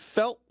 And it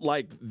felt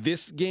like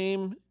this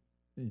game,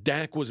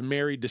 Dak was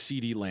married to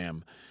CeeDee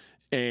Lamb,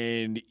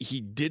 and he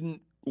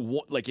didn't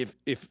want, like, if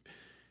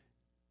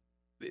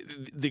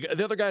the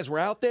other guys were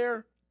out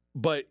there,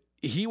 but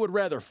he would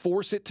rather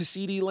force it to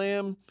CeeDee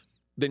Lamb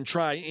than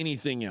try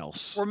anything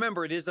else.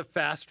 Remember, it is a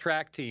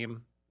fast-track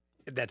team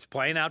that's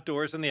playing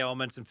outdoors in the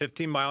elements and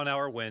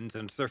 15-mile-an-hour winds,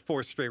 and it's their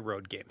fourth straight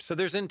road game. So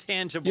there's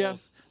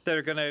intangibles that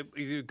are going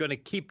to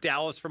keep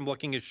Dallas from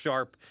looking as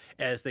sharp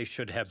as they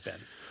should have been.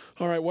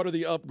 All right, what are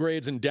the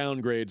upgrades and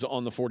downgrades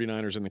on the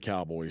 49ers and the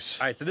Cowboys?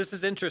 All right, so this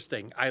is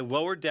interesting. I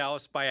lowered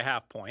Dallas by a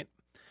half point.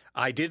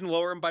 I didn't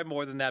lower them by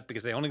more than that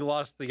because they only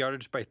lost the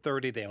yardage by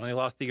 30. They only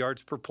lost the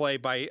yards per play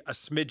by a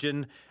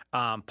smidgen.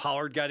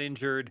 Pollard got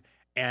injured,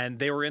 and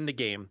they were in the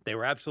game. They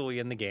were absolutely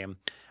in the game.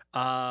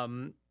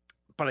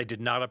 But I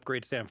did not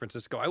upgrade San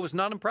Francisco. I was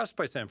not impressed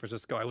by San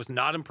Francisco. I was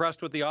not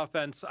impressed with the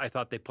offense. I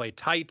thought they played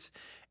tight.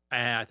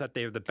 And I thought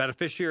they were the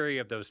beneficiary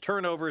of those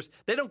turnovers.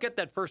 They don't get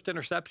that first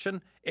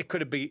interception. It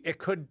could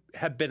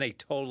have been a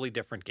totally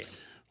different game.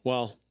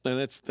 Well, and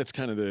that's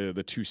kind of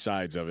the two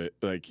sides of it.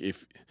 Like,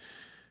 if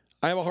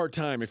I have a hard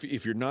time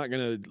if you're not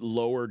going to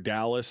lower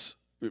Dallas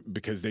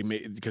because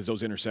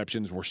those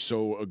interceptions were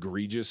so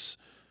egregious.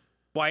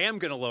 Well, I am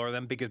going to lower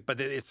them but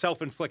it's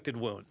self-inflicted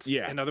wounds.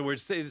 Yeah. In other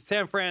words,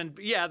 San Fran,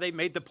 they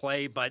made the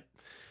play, but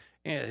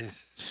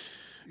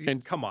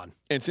come on.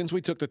 And since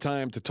we took the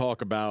time to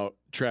talk about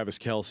Travis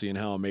Kelce and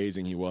how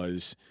amazing he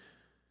was,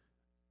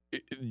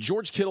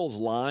 George Kittle's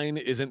line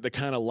isn't the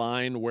kind of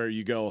line where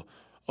you go,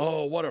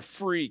 oh, what a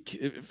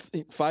freak.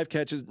 5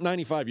 catches,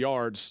 95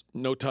 yards,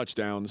 no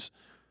touchdowns.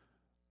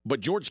 But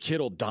George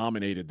Kittle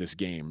dominated this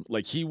game.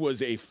 Like, he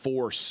was a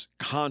force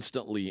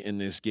constantly in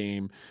this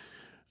game.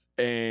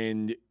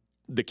 And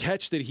the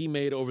catch that he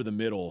made over the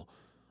middle,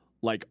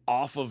 like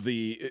off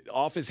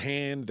his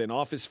hand, then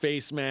off his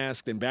face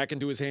mask, then back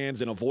into his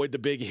hands and avoid the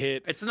big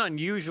hit. It's an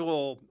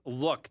unusual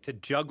look to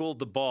juggle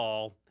the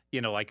ball,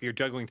 like you're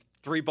juggling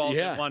 3 balls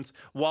at once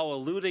while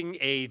eluding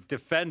a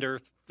defender,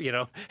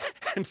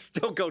 and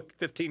still go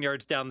 15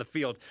 yards down the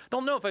field.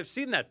 Don't know if I've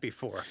seen that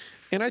before.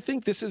 And I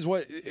think this is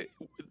what,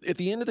 at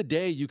the end of the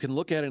day, you can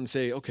look at it and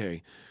say,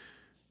 okay,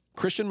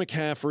 Christian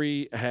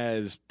McCaffrey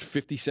has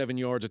 57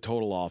 yards of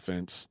total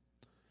offense.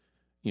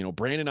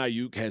 Brandon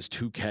Ayuk has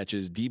 2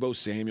 catches. Deebo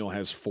Samuel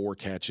has 4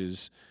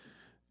 catches.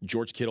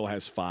 George Kittle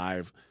has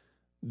 5.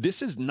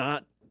 This is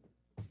not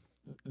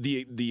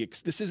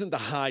this isn't the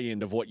high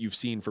end of what you've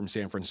seen from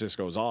San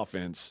Francisco's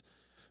offense.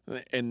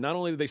 And not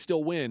only did they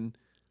still win,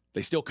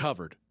 they still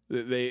covered.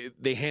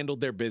 They handled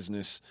their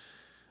business.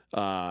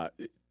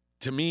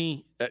 To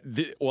me,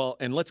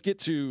 and let's get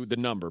to the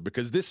number,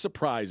 because this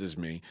surprises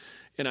me.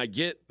 And I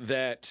get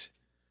that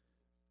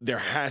there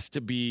has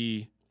to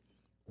be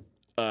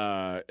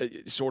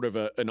sort of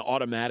an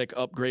automatic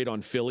upgrade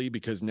on Philly,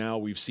 because now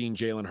we've seen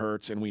Jalen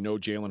Hurts, and we know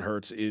Jalen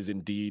Hurts is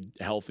indeed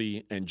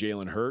healthy and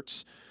Jalen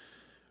Hurts.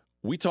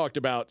 We talked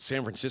about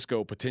San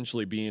Francisco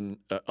potentially being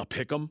a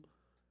pick'em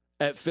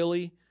at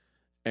Philly,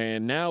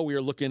 and now we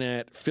are looking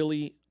at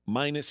Philly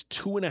minus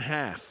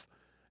 2.5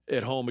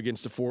 at home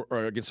against the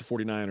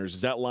 49ers.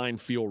 Does that line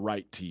feel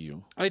right to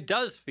you? It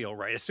does feel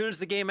right. As soon as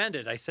the game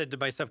ended, I said to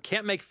myself,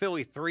 can't make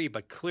Philly 3,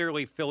 but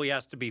clearly Philly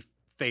has to be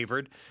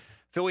favored.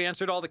 Philly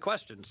answered all the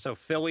questions. So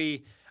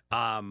Philly,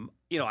 I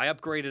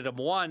upgraded them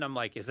 1. I'm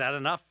like, is that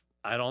enough?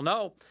 I don't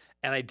know.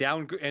 And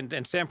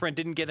and San Fran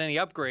didn't get any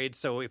upgrades.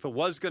 So if it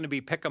was going to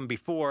be pick 'em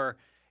before,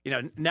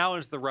 now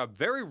is the rub.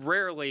 Very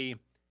rarely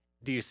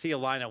do you see a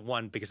line at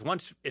 1, because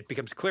once it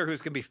becomes clear who's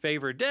going to be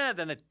favored,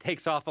 then it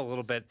takes off a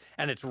little bit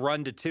and it's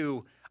run to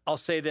 2. I'll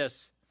say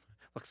this.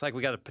 Looks like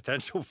we got a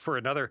potential for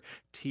another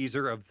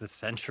teaser of the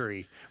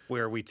century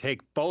where we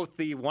take both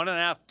the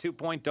 1.5,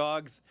 2-point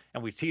dogs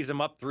and we tease them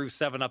up through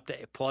 7 up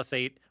to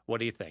 +8. What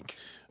do you think?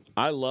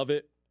 I love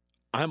it.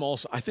 I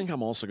think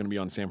I'm also going to be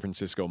on San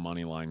Francisco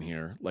money line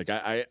here. Like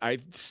I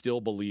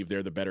still believe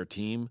they're the better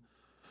team.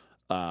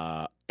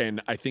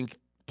 And I think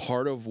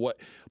part of what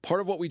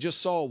we just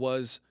saw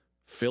was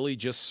Philly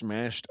just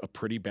smashed a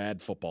pretty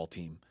bad football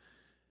team.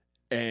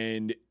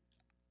 And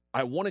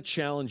I want to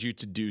challenge you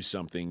to do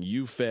something,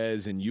 you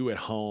Fez and you at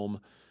home,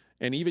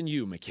 and even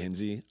you,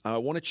 Mackenzie. I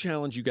want to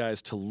challenge you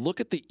guys to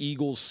look at the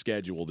Eagles'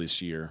 schedule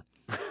this year.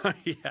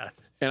 Yes.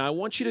 And I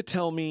want you to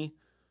tell me,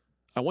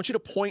 I want you to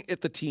point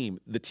at the team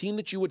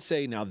that you would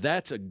say, now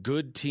that's a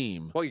good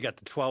team. Well, you got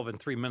the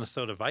 12-3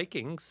 Minnesota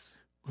Vikings,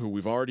 who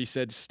we've already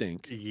said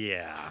stink.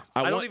 Yeah.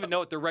 I don't even know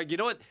what they're You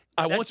know what?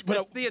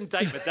 That's the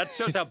indictment. That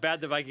shows how bad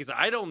the Vikings are.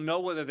 I don't know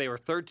whether they were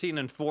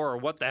 13-4 or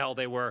what the hell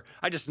they were.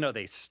 I just know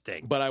they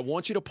stink. But I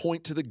want you to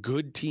point to the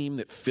good team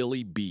that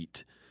Philly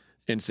beat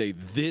and say,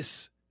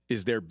 this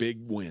is their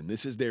big win.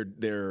 This is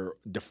their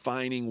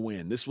defining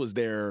win. This was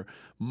their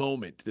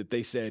moment that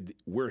they said,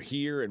 we're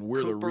here and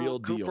we're the real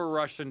deal. Cooper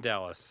Rush in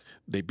Dallas.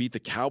 They beat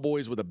the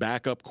Cowboys with a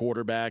backup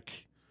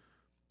quarterback.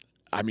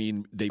 I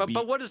mean,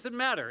 But what does it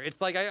matter?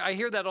 It's like I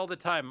hear that all the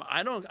time.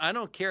 I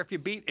don't care if you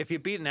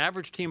beat an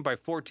average team by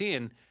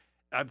 14.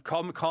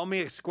 Call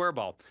me a square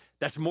ball.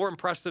 That's more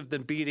impressive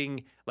than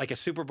beating like a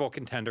Super Bowl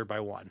contender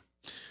by 1.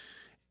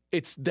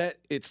 It's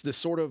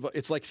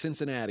like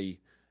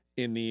Cincinnati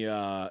in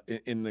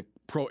the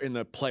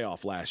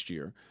playoff last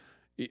year.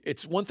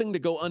 It's one thing to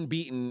go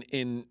unbeaten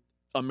in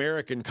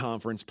American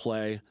Conference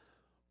play,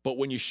 but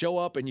when you show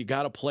up and you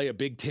got to play a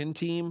Big Ten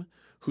team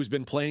who's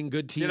been playing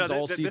good teams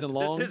all season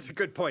long. This is a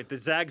good point. The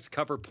Zags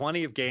cover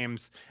plenty of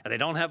games, and they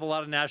don't have a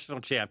lot of national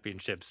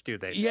championships, do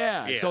they?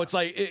 Yeah. So it's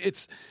like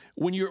it's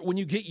when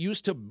you get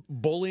used to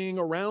bullying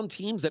around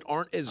teams that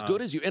aren't as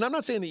good as you. And I'm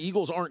not saying the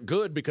Eagles aren't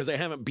good because they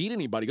haven't beat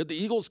anybody good.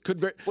 The Eagles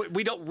could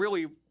we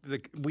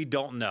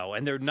don't know,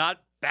 and they're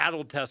not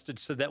battle tested,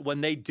 so that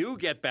when they do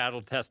get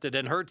battle tested,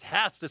 and Hurts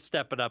has to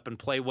step it up and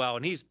play well,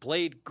 and he's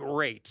played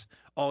great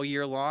all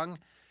year long.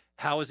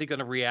 How is he going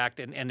to react?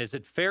 And is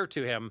it fair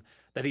to him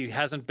that he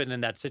hasn't been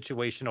in that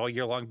situation all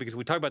year long? Because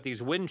we talk about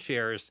these win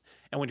shares,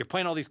 and when you're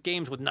playing all these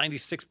games with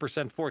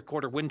 96% fourth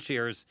quarter win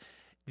shares,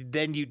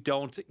 then you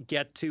don't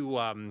get to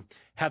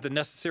have the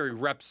necessary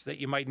reps that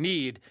you might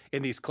need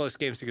in these close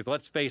games. Because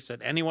let's face it,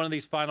 any one of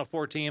these Final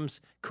Four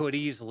teams could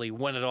easily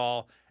win it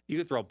all. You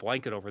could throw a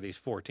blanket over these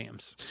 4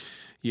 teams.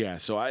 Yeah,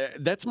 so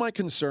that's my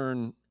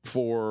concern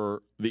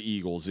for the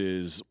Eagles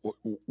is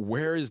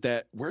where's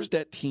that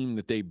team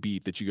that they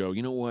beat that you go,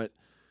 you know what,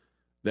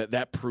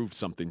 that proved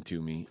something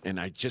to me, and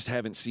I just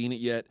haven't seen it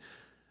yet.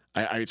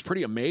 It's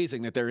pretty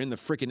amazing that they're in the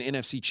freaking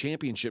NFC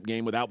Championship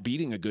game without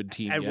beating a good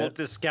team and yet. We'll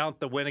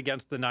discount the win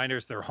against the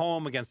Niners. They're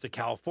home against a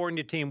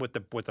California team with the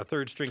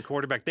third-string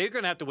quarterback. They're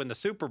going to have to win the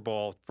Super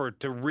Bowl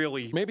to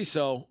really maybe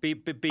so be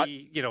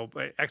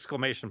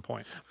exclamation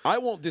point. I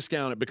won't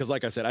discount it because,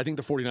 like I said, I think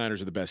the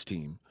 49ers are the best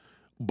team.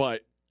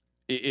 But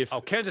if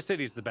Kansas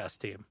City's the best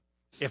team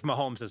if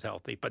Mahomes is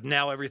healthy, but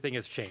now everything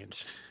has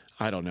changed.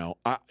 I don't know.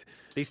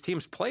 These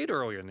teams played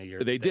earlier in the year.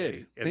 They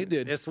did.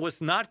 This was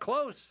not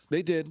close.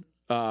 They did.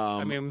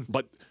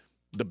 But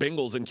the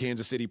Bengals in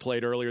Kansas City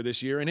played earlier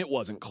this year, and it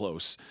wasn't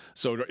close.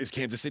 So is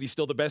Kansas City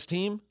still the best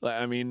team?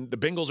 I mean, the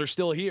Bengals are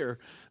still here.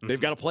 They've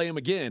got to play them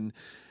again.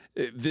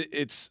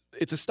 It's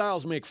a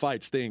styles make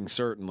fights thing,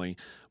 certainly.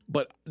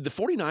 But the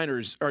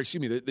 49ers, or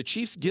excuse me, the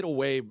Chiefs get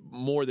away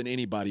more than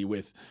anybody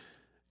with.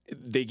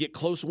 They get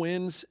close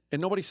wins,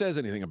 and nobody says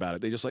anything about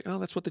it. They just like, oh,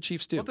 that's what the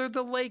Chiefs do. Well, they're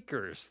the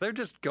Lakers. They're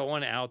just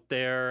going out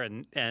there,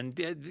 and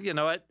you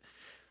know what?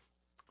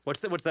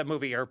 What's that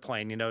movie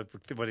Airplane? You know,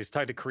 when he's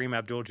tied to Kareem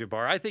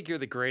Abdul-Jabbar. I think you're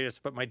the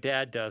greatest, but my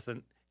dad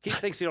doesn't. He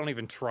thinks you don't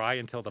even try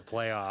until the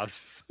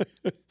playoffs.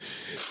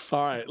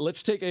 All right,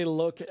 let's take a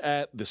look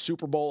at the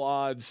Super Bowl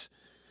odds.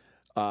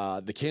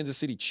 The Kansas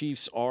City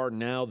Chiefs are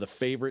now the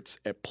favorites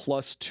at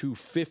plus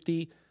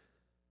 250.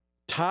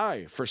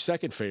 Tie for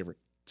second favorite.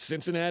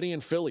 Cincinnati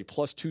and Philly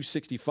plus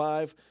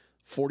 265.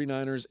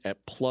 49ers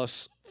at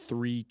plus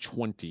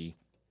 320.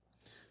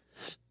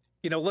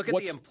 You know, look at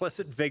the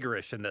implicit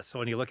vigorish in this. So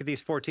when you look at these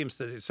 4 teams,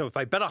 so if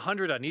I bet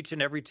 100 on each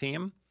and every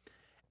team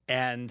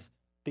and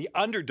the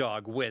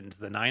underdog wins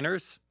the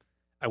Niners,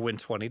 I win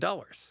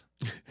 $20.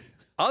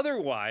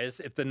 Otherwise,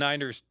 if the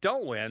Niners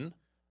don't win,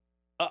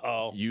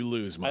 Uh-oh. You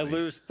lose money. I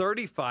lose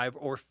 $35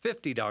 or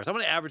 $50. I'm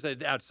going to average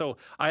that out. So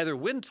I either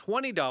win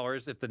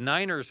 $20 if the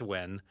Niners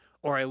win,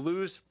 or I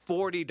lose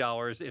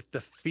 $40 if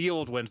the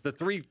field wins. The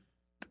three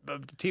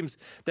teams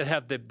that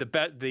have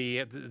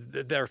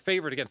that are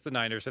favored against the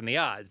Niners and the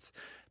odds.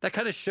 That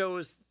kind of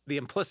shows the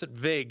implicit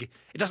vig.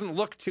 It doesn't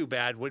look too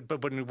bad,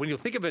 but when you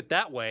think of it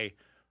that way,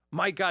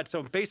 my God.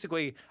 So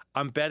basically,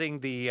 I'm betting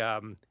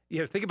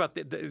think about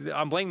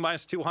I'm laying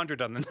minus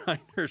 200 on the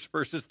Niners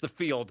versus the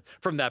field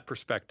from that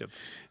perspective.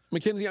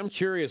 Mackenzie, I'm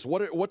curious.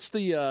 What's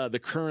the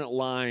current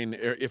line,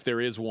 if there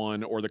is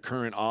one, or the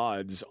current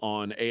odds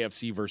on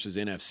AFC versus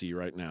NFC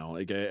right now?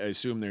 Like I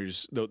assume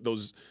there's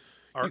those.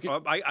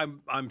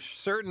 I'm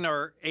certain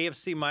our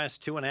AFC minus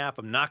 2.5.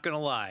 I'm not going to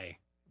lie.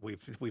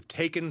 We've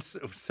taken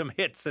some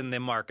hits in the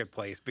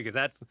marketplace because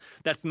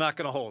that's not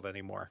going to hold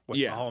anymore with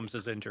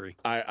Mahomes' injury.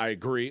 I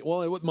agree.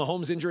 Well, with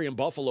Mahomes' injury and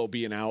Buffalo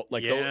being out,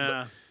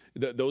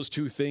 those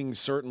two things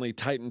certainly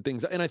tighten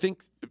things. And I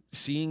think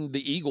seeing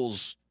the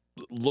Eagles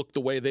look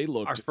the way they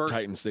looked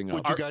tightens things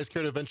up. Would you guys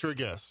care to venture a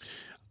guess?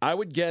 I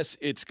would guess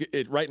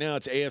right now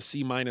it's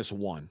AFC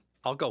 -1.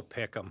 I'll go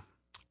pick them.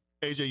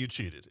 AJ, you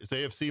cheated. It's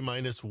AFC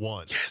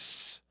 -1.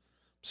 Yes.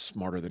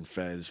 Smarter than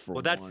Fez for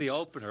Well, that's the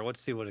opener.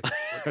 Let's see what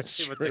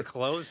the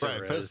closer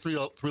right, Fez is.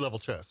 three-level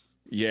chess.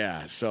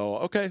 Yeah. So,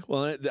 okay.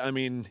 Well, I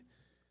mean,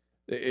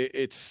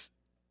 this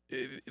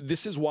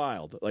is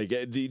wild. Like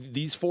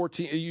these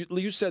 14,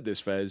 you said this,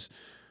 Fez.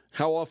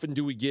 How often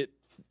do we get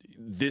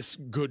this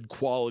good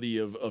quality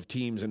of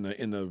teams in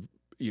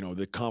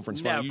the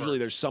conference final? Usually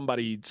there's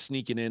somebody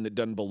sneaking in that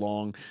doesn't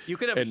belong. You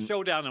could have a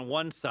showdown on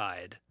one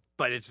side,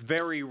 but it's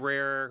very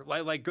rare.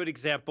 Like good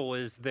example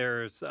is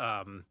there's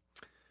a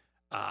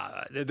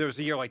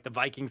year like the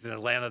Vikings in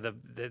Atlanta.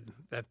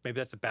 Maybe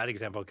that's a bad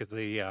example because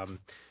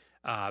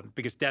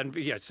because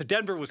Denver. So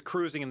Denver was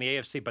cruising in the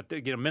AFC, but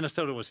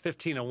Minnesota was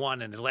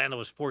 15-1 and Atlanta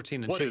was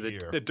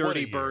 14-2. The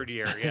dirty bird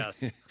year.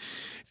 Yes.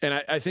 And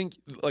I think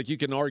you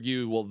can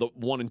argue, well, the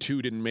 1 and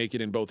 2 didn't make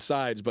it in both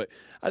sides, but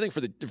I think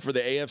for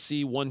the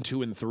AFC 1,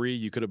 2, and 3,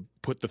 you could have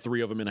put the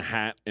three of them in a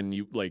hat, and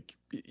you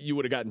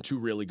would have gotten two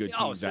really good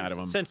teams out of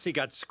them. Since he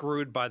got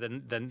screwed by the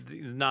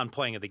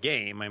non-playing of the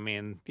game, I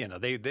mean,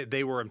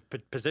 they were in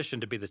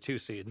position to be the 2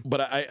 seed.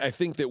 But I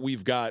think that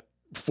we've got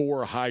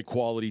 4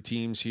 high-quality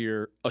teams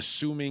here,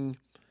 assuming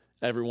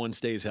everyone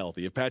stays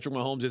healthy. If Patrick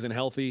Mahomes isn't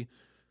healthy,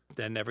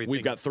 then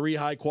we've got 3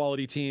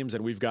 high-quality teams,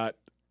 and we've got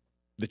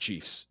the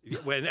Chiefs.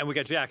 And we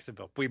got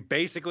Jacksonville. We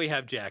basically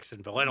have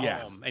Jacksonville at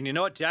home. And you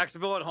know what?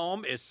 Jacksonville at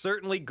home is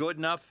certainly good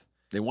enough.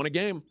 They won a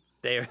game.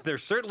 They're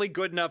certainly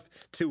good enough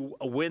to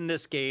win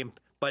this game,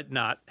 but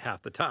not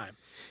half the time.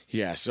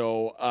 Yeah,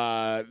 so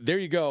there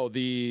you go.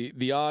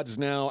 The odds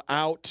now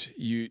out.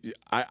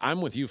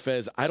 I'm with you,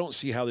 Fez. I don't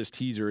see how this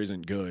teaser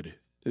isn't good.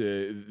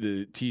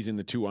 The teasing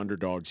the 2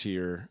 underdogs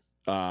here.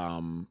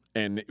 And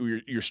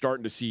you're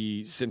starting to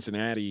see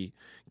Cincinnati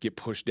get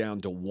pushed down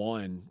to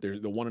 1.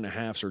 The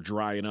 1.5s are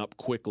drying up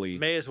quickly.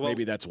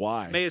 Maybe that's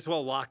why. May as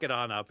well lock it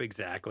on up.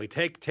 Exactly.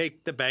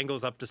 Take the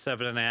Bengals up to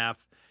 7.5.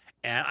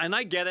 And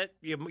I get it.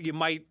 You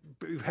might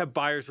have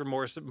buyer's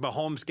remorse.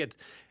 Mahomes gets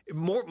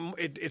more.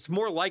 It's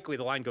more likely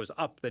the line goes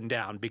up than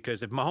down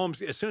because if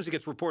Mahomes, as soon as he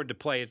gets reported to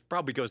play, it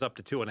probably goes up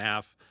to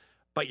 2.5.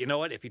 But you know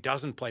what? If he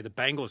doesn't play, the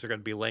Bengals are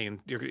going to be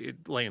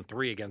laying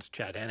 3 against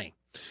Chad Henne.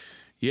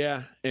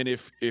 Yeah, and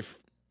if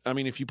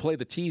you play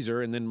the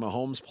teaser and then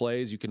Mahomes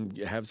plays, you can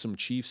have some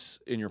Chiefs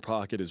in your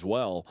pocket as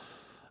well.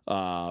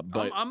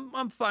 But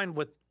I'm fine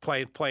with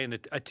playing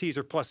a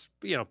teaser plus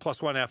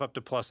 1.5 up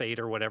to +8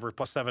 or whatever,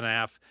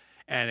 +7.5,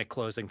 and it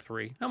closing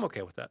 3. I'm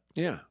okay with that.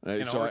 Yeah,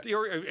 if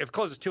it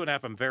closes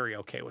 2.5, I'm very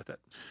okay with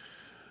it.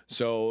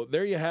 So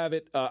there you have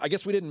it. I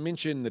guess we didn't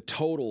mention the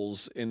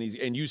totals in these,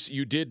 and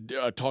you did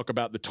talk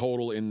about the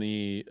total in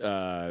the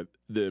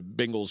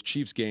Bengals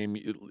Chiefs game.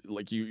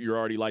 Like you're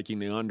already liking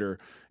the under,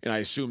 and I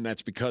assume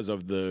that's because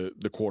of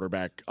the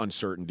quarterback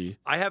uncertainty.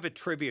 I have a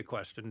trivia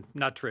question,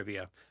 not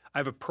trivia. I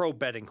have a pro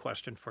betting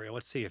question for you.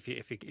 Let's see if you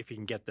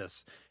can get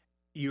this.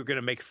 You're going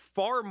to make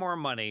far more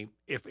money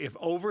if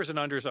overs and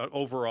unders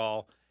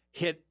overall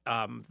hit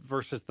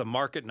versus the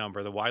market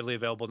number, the widely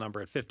available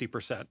number at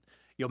 50%.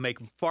 You'll make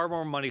far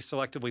more money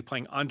selectively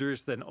playing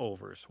unders than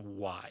overs.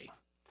 Why?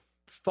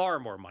 Far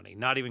more money,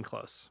 not even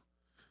close.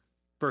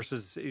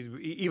 Versus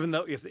even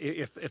though if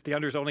the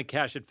unders only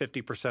cash at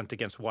 50%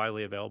 against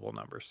widely available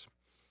numbers.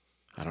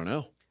 I don't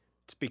know.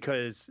 It's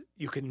because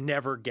you can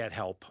never get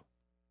help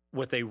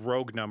with a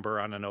rogue number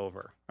on an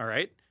over. All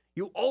right?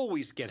 You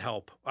always get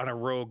help on a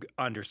rogue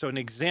under. So an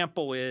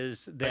example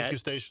is that... Thank you,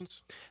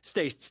 Stations.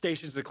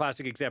 Stations is a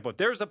classic example. If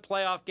there's a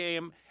playoff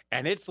game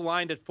and it's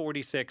lined at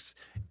 46,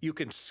 you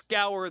can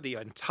scour the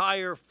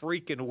entire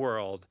freaking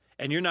world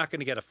and you're not going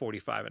to get a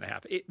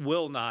 45.5. It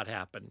will not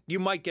happen. You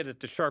might get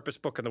it the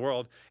sharpest book in the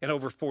world and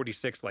over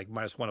 46, like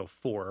 -104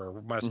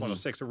 or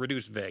 -106, or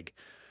reduced vig.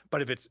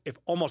 But if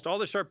almost all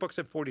the sharp books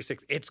at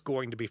 46, it's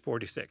going to be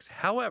 46.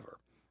 However,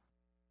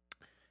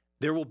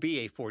 there will be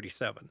a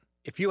 47.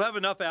 If you have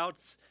enough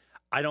outs,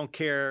 I don't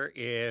care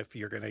if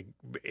you're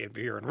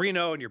in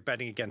Reno and you're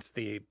betting against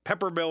the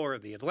Peppermill or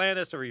the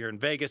Atlantis, or you're in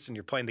Vegas and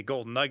you're playing the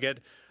Golden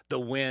Nugget, the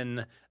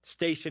Wynn,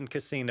 Station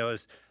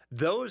Casinos.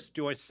 Those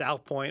joints,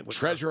 South Point, with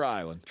Treasure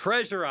Island,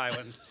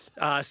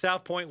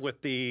 South Point with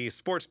the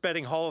Sports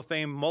Betting Hall of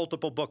Fame,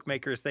 multiple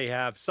bookmakers they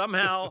have.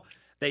 Somehow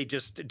they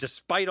just,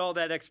 despite all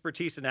that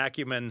expertise and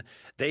acumen,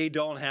 they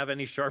don't have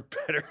any sharp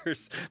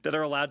bettors that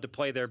are allowed to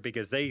play there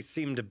because they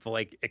seem to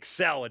like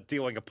excel at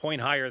dealing a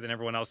point higher than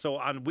everyone else. So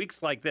on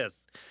weeks like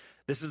this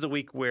is a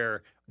week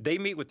where they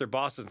meet with their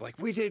bosses like,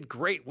 we did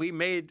great, we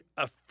made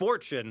a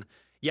fortune.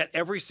 Yet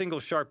every single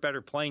sharp bettor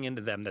playing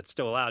into them that's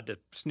still allowed to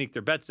sneak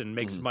their bets in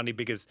makes money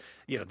because,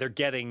 they're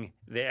getting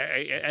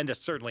there. And this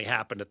certainly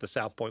happened at the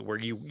South Point where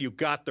you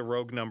got the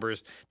rogue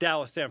numbers.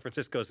 Dallas, San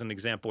Francisco is an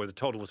example where the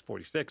total was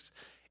 46.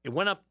 It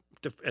went up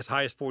to as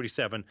high as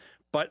 47,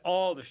 but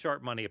all the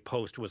sharp money at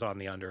post was on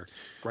the under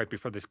right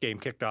before this game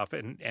kicked off.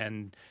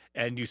 And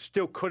you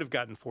still could have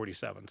gotten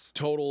 47s.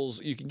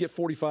 Totals, you can get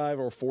 45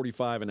 or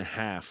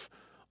 45.5.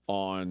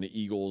 On the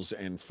Eagles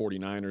and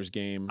 49ers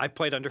game. I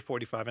played under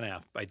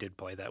 45.5. I did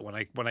play that when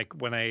I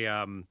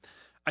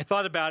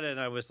thought about it and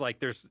I was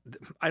like,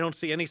 I don't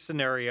see any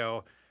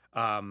scenario.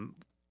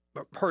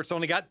 Hurts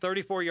only got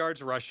 34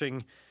 yards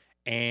rushing,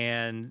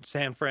 and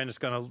San Fran is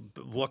going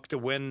to look to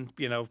win,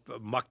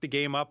 muck the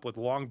game up with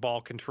long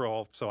ball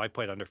control. So I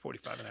played under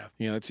 45.5.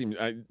 Yeah, that seems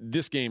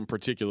this game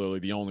particularly.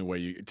 The only way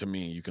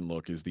you can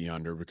look is the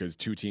under because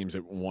two teams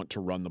that want to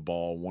run the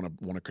ball, want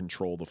to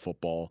control the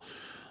football.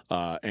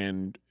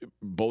 And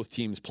both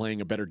teams playing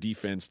a better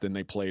defense than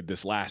they played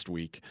this last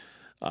week.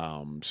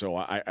 So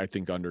I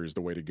think under is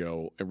the way to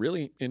go,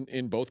 really,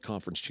 in both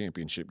conference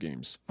championship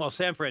games. Well,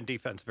 San Fran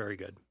defense, very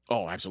good.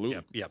 Oh,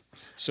 absolutely. Yep.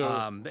 So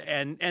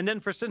and then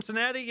for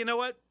Cincinnati, you know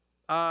what?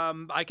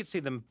 I could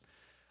see them.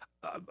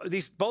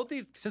 Both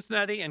these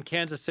Cincinnati and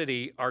Kansas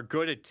City are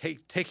good at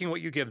taking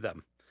what you give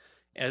them,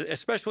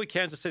 especially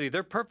Kansas City.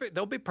 They're perfect.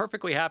 They'll be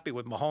perfectly happy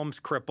with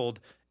Mahomes crippled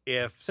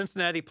if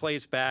Cincinnati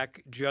plays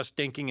back, just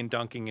dinking and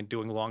dunking and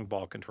doing long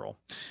ball control.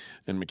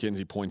 And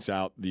McKenzie points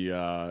out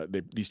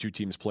these two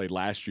teams played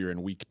last year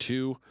in week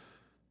 2,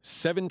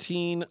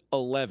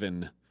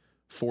 17-11,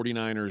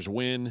 49ers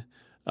win.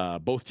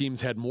 Both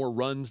teams had more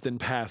runs than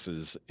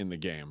passes in the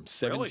game,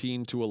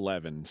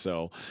 17-11.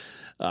 So,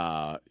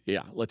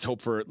 let's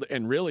hope for –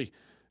 and really,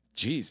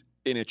 geez,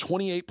 in a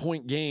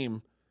 28-point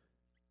game,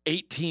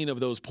 18 of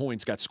those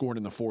points got scored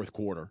in the fourth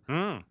quarter.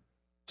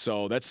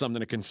 So that's something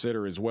to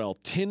consider as well.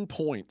 10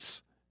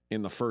 points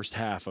in the first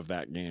half of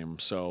that game.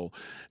 So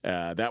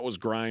that was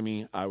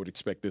grimy. I would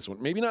expect this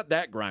one. Maybe not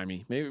that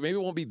grimy. Maybe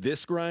it won't be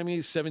this grimy,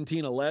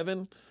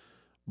 17-11.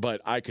 But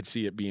I could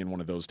see it being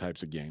one of those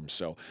types of games.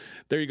 So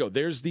there you go.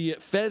 There's the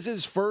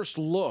Fez's first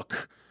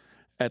look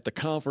at the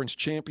conference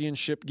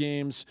championship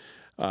games.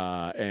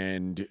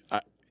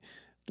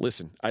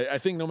 Listen, I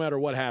think no matter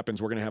what happens,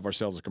 we're going to have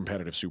ourselves a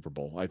competitive Super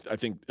Bowl. I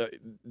think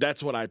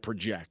that's what I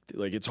project.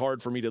 Like, it's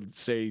hard for me to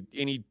say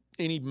any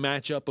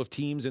matchup of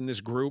teams in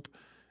this group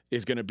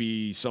is going to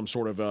be some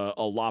sort of a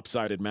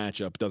lopsided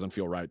matchup. Doesn't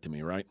feel right to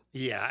me, right?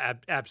 Yeah,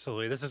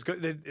 absolutely. This is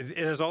good. It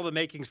has all the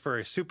makings for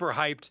a super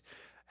hyped.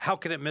 How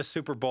can it miss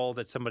Super Bowl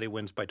that somebody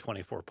wins by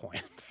 24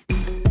 points?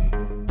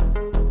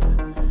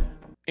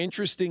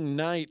 Interesting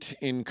night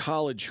in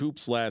college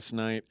hoops last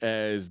night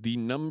as the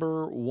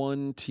number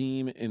 1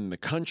 team in the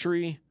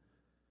country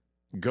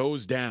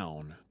goes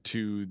down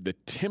to the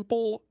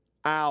Temple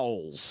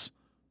Owls.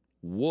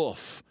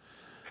 Woof.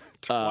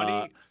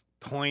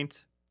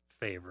 20-point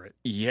favorite.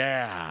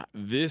 Yeah,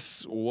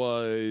 this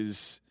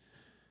was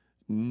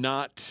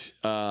not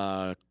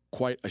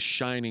quite a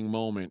shining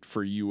moment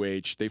for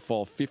UH. They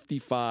fall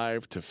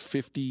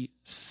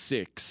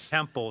 55-56.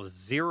 Temple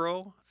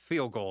 0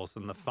 field goals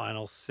in the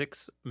final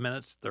 6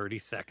 minutes, 30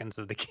 seconds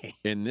of the game.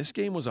 And this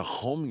game was a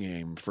home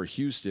game for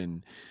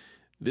Houston.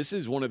 This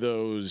is one of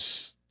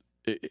those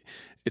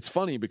it's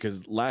funny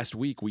because last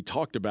week we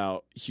talked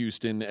about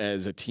Houston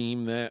as a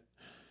team that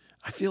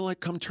I feel like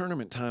come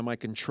tournament time I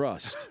can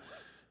trust.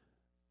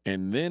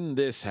 And then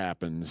this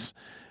happens.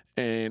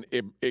 And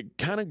it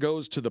kind of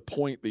goes to the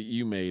point that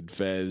you made,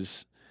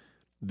 Fez,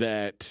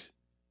 that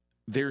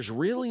there's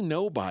really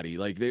nobody.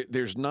 Like,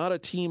 there's not a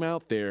team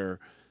out there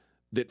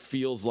that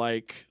feels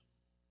like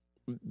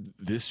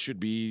this should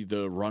be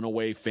the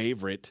runaway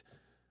favorite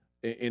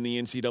in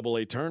the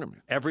NCAA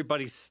tournament.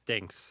 Everybody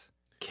stinks.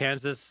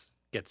 Kansas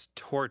gets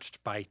torched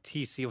by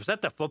TCU. Was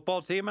that the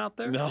football team out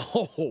there?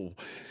 No.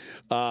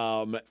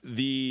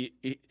 The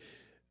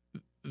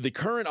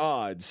current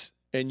odds,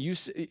 and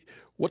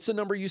what's the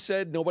number you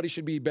said? Nobody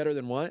should be better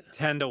than what?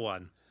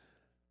 10-1.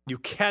 You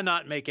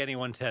cannot make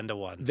anyone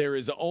 10-1. There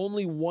is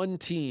only one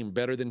team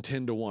better than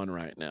 10-1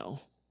 right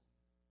now,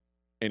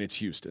 and it's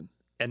Houston.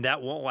 And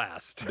that won't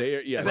last. And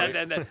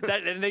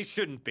they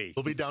shouldn't be.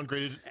 They'll be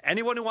downgraded.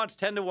 Anyone who wants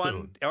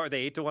 10-1, are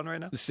they 8-1 right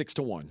now?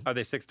 6-1. Are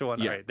they 6-1?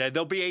 Yeah. All right.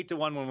 They'll be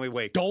 8-1 when we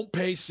wake. Don't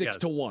pay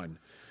 6-1.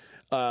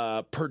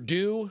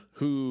 Purdue,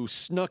 who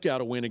snuck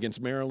out a win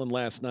against Maryland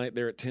last night,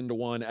 they're at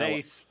 10-1.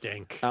 They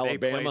stink.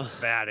 Alabama They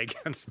played bad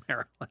against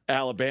Maryland.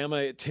 Alabama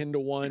at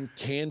 10-1.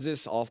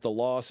 Kansas off the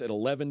loss at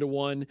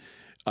 11-1.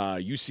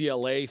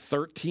 UCLA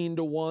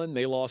 13-1.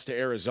 They lost to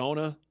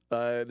Arizona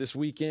this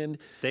weekend.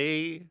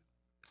 I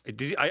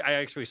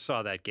actually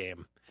saw that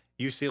game.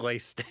 UCLA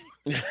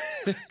stinks.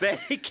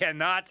 They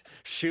cannot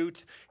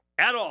shoot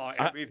at all.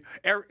 I mean,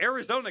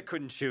 Arizona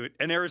couldn't shoot,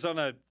 and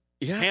Arizona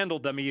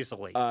handled them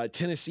easily.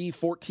 Tennessee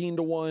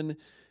 14-1,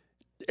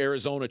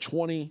 Arizona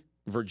 20,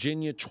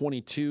 Virginia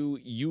 22,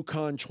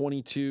 UConn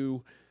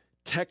 22,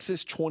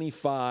 Texas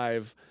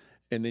 25,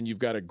 and then you've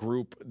got a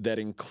group that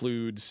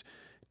includes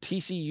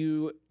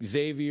TCU,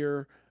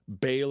 Xavier,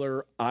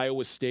 Baylor,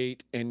 Iowa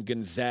State, and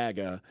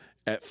Gonzaga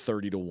at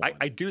 30-1.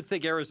 I do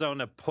think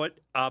Arizona put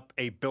up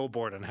a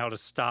billboard on how to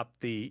stop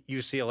the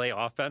UCLA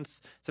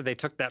offense. So they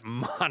took that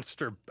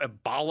monster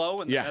Ballo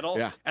in the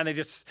middle, and they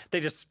just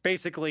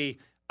basically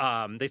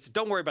they said,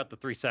 "Don't worry about the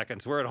 3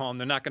 seconds. We're at home.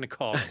 They're not going to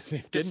call.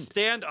 Just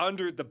stand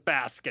under the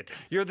basket.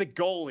 You're the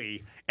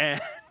goalie."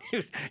 And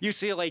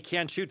UCLA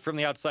can't shoot from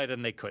the outside,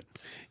 and they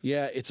couldn't.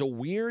 Yeah, it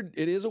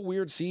is a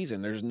weird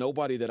season. There's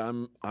nobody that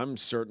I'm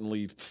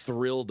certainly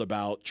thrilled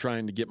about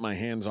trying to get my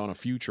hands on a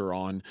future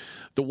on.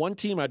 The one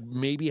team I'd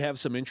maybe have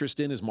some interest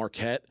in is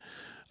Marquette,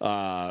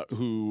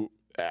 who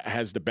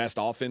has the best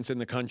offense in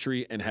the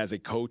country and has a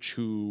coach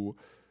who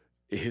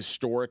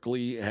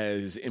historically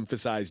has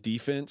emphasized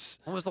defense.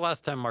 When was the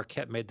last time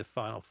Marquette made the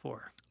Final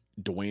Four?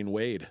 Dwayne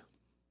Wade.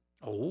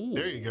 Oh,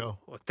 there you go.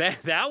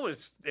 That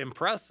was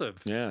impressive.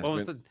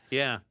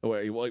 Yeah.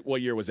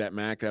 What year was that,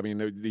 Mac? I mean,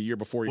 the year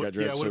before he got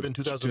drafted. Yeah, it would have been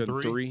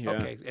 2003. Yeah.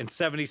 Okay, and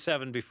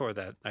 77 before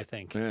that, I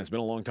think. Yeah, it's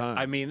been a long time.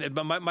 I mean,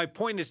 but my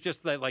point is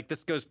just that, like,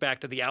 this goes back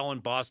to the Allen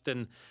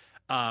Boston.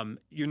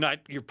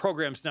 Your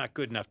program's not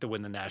good enough to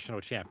win the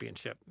national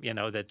championship. You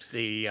know that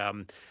the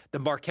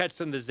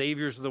Marquettes and the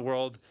Xaviers of the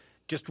world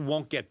just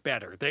won't get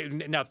better.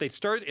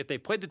 If they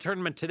played the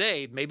tournament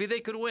today, maybe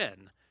they could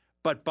win.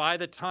 But by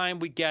the time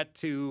we get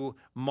to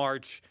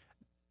March,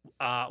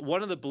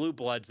 one of the blue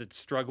bloods that's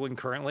struggling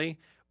currently,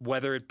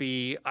 whether it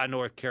be a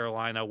North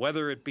Carolina,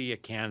 whether it be a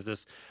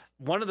Kansas,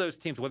 one of those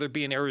teams, whether it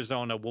be in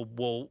Arizona,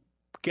 will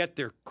get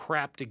their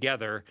crap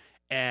together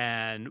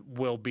and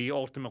will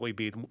ultimately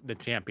be the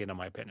champion, in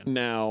my opinion.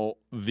 Now,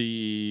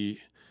 the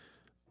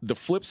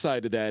flip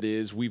side of that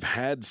is we've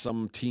had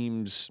some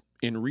teams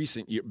in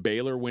recent years,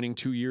 Baylor winning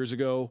 2 years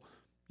ago.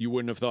 You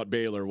wouldn't have thought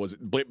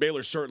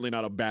Baylor's certainly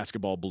not a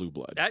basketball blue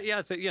blood.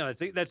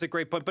 That's a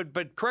great point.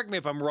 But correct me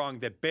if I'm wrong.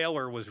 That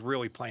Baylor was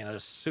really playing at a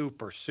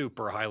super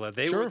high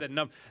level.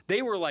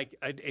 They were like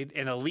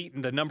an elite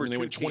in the number 2. They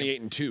went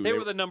 28-2. They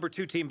were the number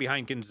 2 team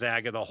behind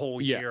Gonzaga the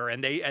whole year,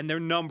 and their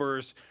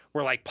numbers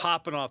were like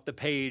popping off the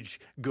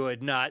page.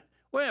 Good, not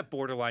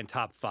borderline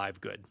top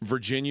 5 good.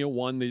 Virginia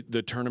won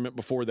the tournament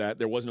before that.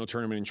 There was no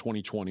tournament in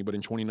 2020, but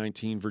in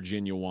 2019,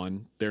 Virginia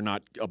won. They're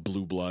not a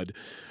blue blood.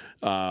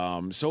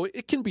 So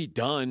it can be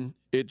done.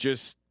 It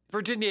just...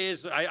 Virginia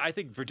is, I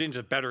think Virginia's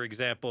a better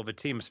example of a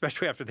team,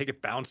 especially after they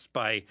get bounced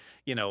by,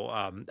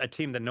 a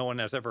team that no one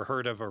has ever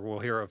heard of or will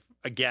hear of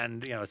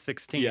again,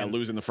 16. Yeah,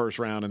 losing the first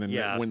round and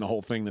then win the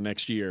whole thing the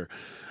next year.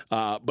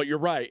 But you're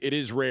right. It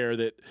is rare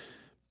that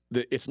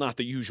it's not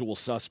the usual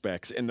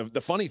suspects. And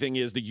the funny thing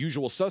is the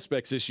usual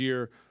suspects this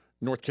year,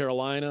 North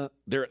Carolina,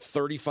 they're at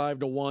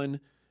 35-1,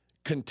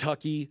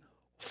 Kentucky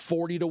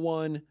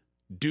 40-1,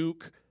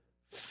 Duke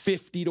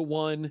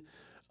 50-1,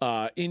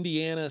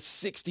 Indiana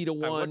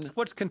 60-1.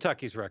 What's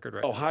Kentucky's record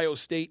right Ohio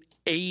State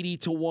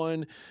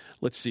 80-1.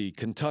 Let's see.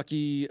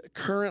 Kentucky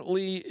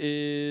currently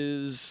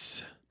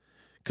is,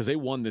 because they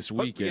won this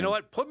weekend. You know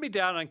what? Put me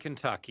down on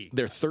Kentucky.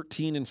 They're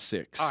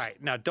 13-6. All right,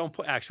 now don't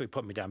actually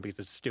put me down because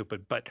it's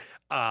stupid. But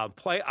I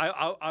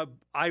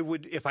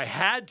would, if I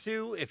had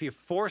to, if you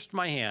forced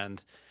my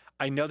hand.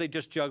 I know they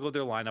just juggled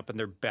their lineup and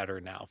they're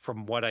better now,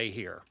 from what I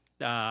hear.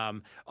 You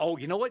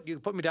know what? You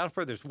can put me down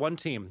for. There's one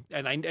team,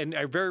 and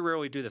I very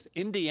rarely do this.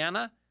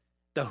 Indiana,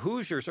 the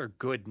Hoosiers are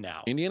good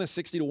now. Indiana's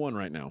 60-1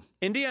 right now.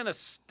 Indiana,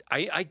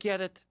 I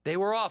get it. They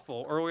were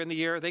awful earlier in the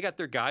year. They got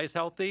their guys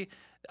healthy.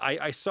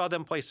 I saw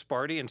them play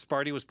Sparty, and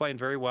Sparty was playing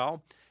very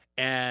well.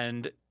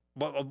 And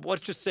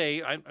let's just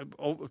say,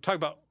 talk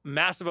about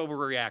massive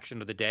overreaction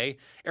of the day.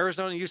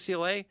 Arizona,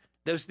 UCLA,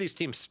 these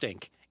teams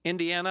stink.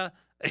 Indiana,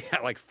 they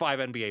got like 5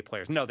 NBA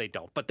players. No, they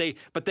don't. But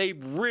they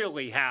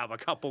really have a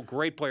couple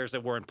great players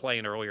that weren't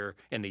playing earlier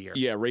in the year.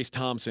 Yeah, Race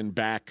Thompson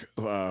back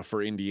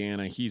for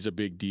Indiana. He's a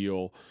big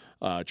deal.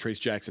 Trace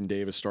Jackson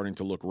Davis starting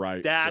to look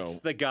right. That's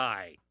the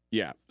guy.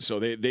 Yeah, so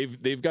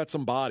they've got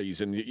some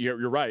bodies, and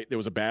you're right. There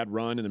was a bad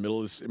run in the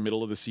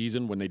middle of the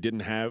season when they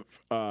didn't have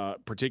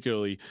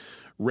particularly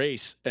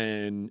Race,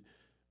 and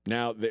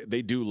now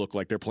they do look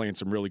like they're playing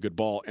some really good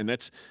ball, and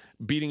that's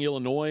beating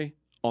Illinois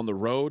on the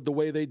road the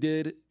way they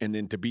did, and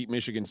then to beat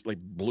Michigan, like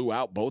blew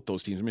out both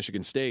those teams,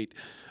 Michigan State.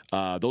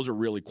 Those are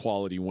really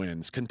quality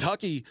wins.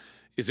 Kentucky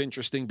is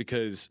interesting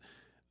because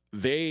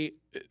they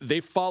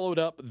followed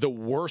up the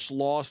worst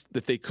loss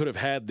that they could have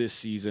had this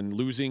season,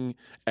 losing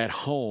at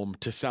home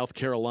to South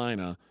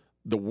Carolina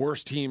the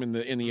worst team in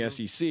the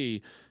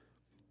SEC.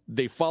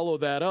 They follow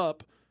that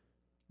up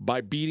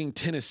by beating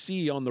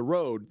Tennessee on the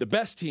road, the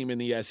best team in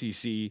the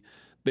SEC.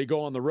 They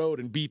go on the road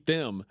and beat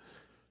them.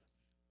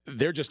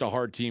 They're just a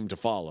hard team to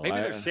follow. Maybe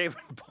they're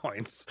shaving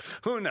points.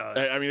 Who knows?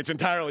 I mean, it's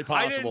entirely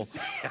possible.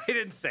 I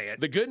didn't say it.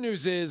 The good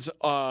news is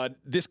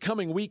this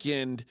coming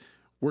weekend,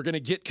 we're going to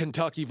get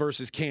Kentucky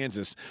versus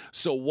Kansas.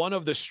 So one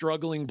of the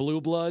struggling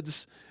Blue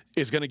Bloods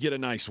is going to get a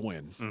nice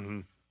win.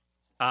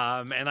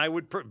 Mm-hmm. And I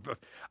would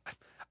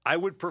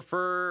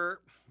prefer.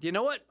 You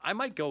know what? I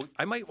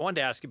might want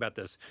to ask you about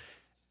this.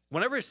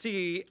 Whenever I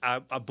see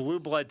a blue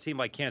blood team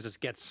like Kansas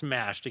get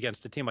smashed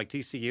against a team like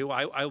TCU,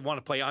 I want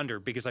to play under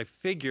because I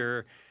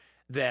figure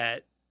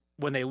that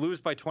when they lose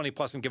by 20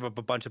 plus and give up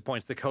a bunch of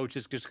points, the coach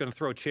is just going to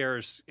throw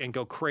chairs and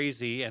go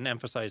crazy and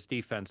emphasize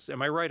defense.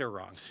 Am I right or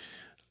wrong?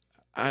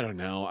 I don't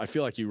know. I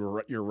feel like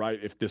you're right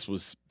if this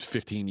was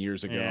 15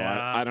 years ago.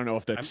 Yeah. I don't know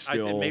if that's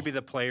still. I think maybe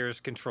the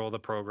players control the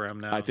program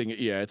now. I think,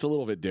 it's a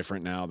little bit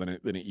different now than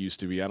it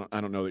used to be. I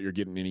don't know that you're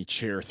getting any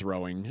chair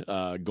throwing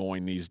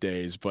going these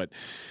days. But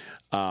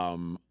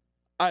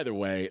either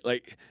way,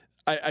 like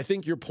I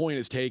think your point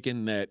is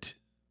taken that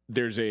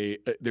there's a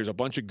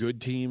bunch of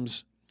good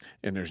teams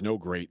and there's no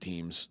great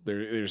teams.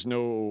 There's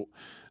no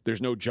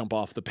jump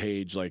off the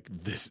page like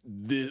this.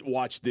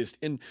 Watch this.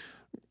 And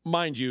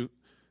mind you,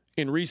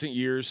 in recent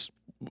years,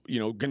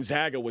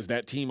 Gonzaga was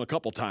that team a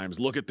couple times.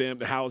 Look at them.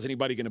 How is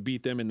anybody going to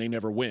beat them? And they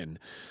never win.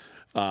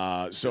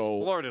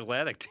 So Florida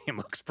Atlantic team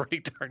looks pretty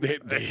darn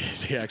good.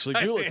 They actually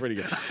do look pretty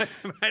good.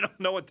 I don't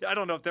know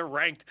if they're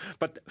ranked,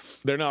 but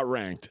they're not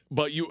ranked.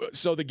 But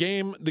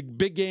the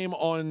big game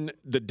on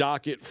the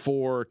docket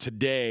for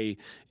today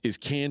is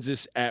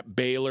Kansas at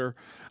Baylor.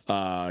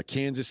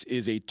 Kansas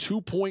is a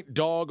 2-point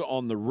dog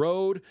on the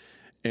road,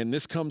 and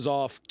this comes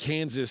off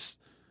Kansas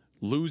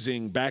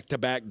losing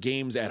back-to-back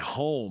games at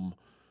home.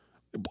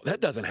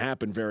 That doesn't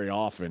happen very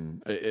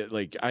often.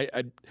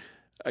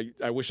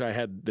 I wish I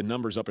had the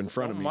numbers up in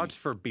front of me. So much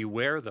for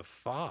beware the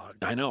fog.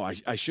 I know.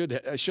 I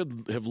should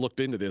have looked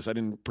into this. I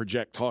didn't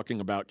project talking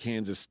about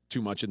Kansas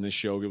too much in this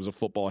show. It was a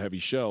football-heavy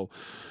show.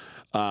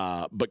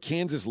 But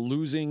Kansas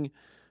losing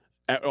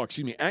at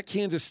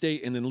Kansas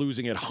State and then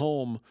losing at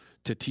home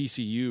to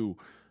TCU.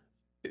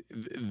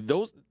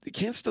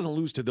 Kansas doesn't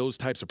lose to those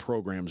types of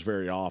programs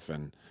very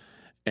often.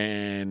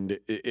 And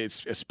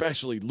it's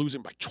especially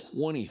losing by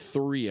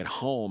 23 at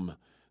home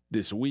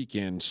this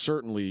weekend,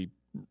 certainly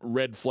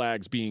red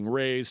flags being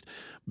raised.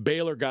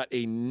 Baylor got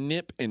a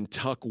nip and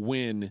tuck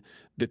win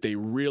that they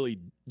really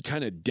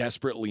kind of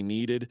desperately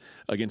needed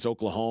against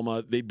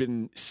Oklahoma. They'd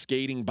been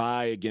skating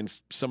by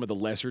against some of the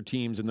lesser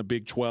teams in the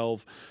Big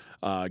 12.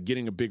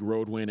 Getting a big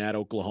road win at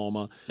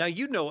Oklahoma. Now,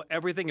 you know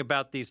everything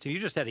about these teams. You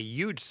just had a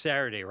huge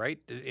Saturday, right?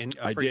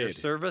 I did. Your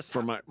service?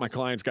 For my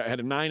clients, had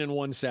a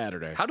 9-1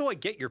 Saturday. How do I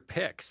get your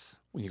picks?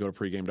 When you go to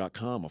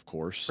pregame.com, of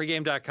course.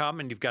 Pregame.com,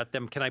 and you've got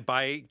them. Can I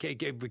buy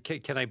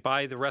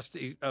the rest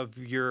of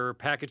your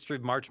package through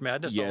March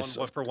Madness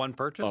for one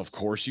purchase? Of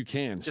course you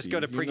can. Just go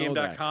to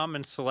pregame.com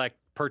and select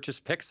purchase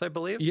picks, I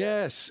believe.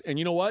 Yes. And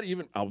you know what?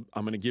 I'm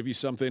going to give you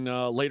something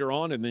later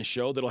on in this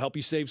show that'll help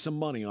you save some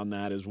money on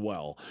that as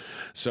well.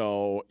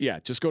 So,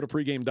 just go to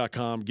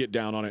pregame.com, get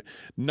down on it.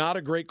 Not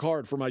a great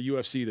card for my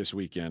UFC this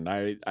weekend.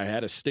 I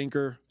had a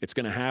stinker. It's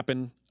going to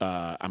happen.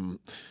 I'm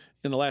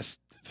in the last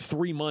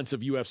 3 months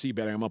of UFC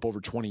betting, I'm up over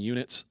 20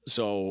 units.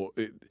 So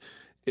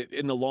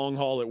in the long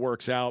haul, it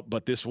works out.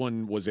 But this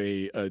one was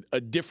a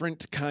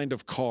different kind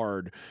of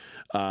card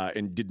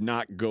and did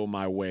not go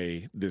my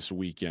way this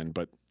weekend.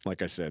 But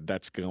like I said,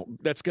 that's going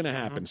to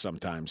happen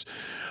sometimes.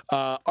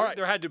 All right.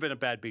 There had to have been a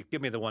bad beat.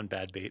 Give me the one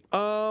bad beat.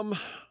 I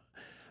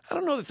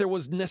don't know that there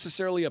was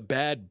necessarily a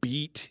bad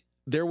beat.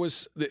 There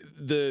was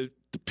the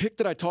pick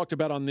that I talked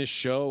about on this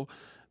show,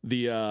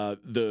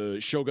 the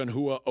Shogun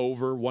Hua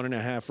over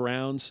 1.5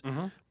 rounds,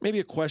 maybe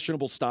a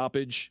questionable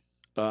stoppage,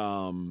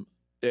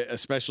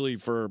 especially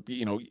for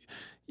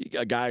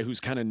a guy who's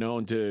kind of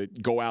known to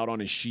go out on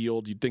his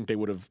shield. You'd think they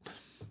would have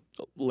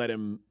let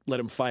him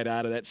fight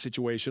out of that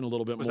situation a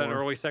little bit more. Was that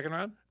early second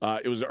round?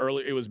 It was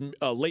early. It was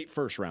late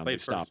first round. They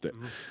stopped it.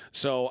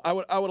 So I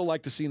would have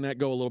liked to seen that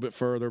go a little bit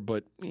further,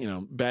 but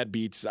bad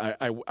beats.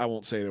 I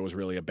won't say there was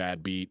really a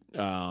bad beat.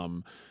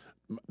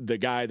 The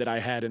guy that I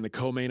had in the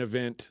co-main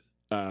event,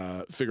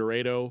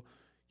 Figueiredo,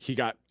 he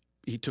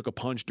took a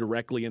punch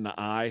directly in the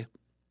eye,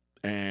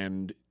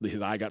 and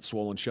his eye got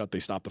swollen shut. They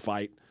stopped the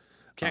fight.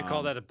 Can't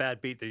call that a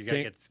bad beat. That you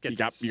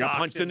got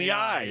punched in the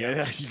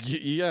eye.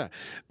 Yeah,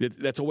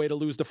 that's a way to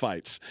lose the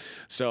fights.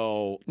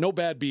 So no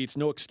bad beats,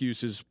 no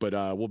excuses. But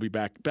we'll be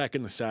back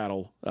in the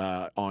saddle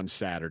on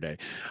Saturday.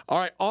 All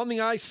right, on the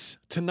ice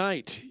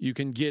tonight, you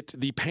can get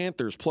the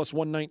Panthers plus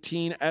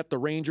 119 at the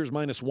Rangers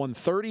minus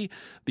 130.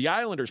 The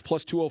Islanders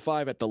plus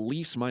 205 at the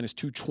Leafs minus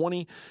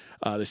 220.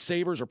 The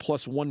Sabres are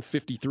plus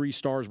 153.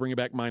 Stars bring it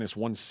back minus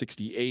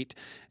 168,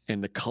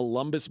 and the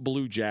Columbus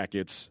Blue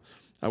Jackets.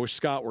 I wish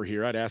Scott were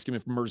here. I'd ask him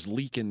if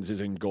Merzlikins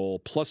is in goal.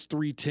 Plus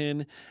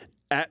 310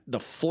 at the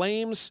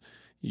Flames.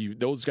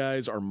 Those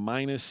guys are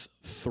minus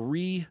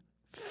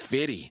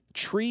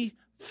 350.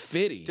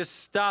 350.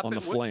 Just stop on it.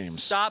 the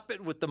Flames. Stop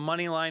it with the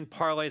money line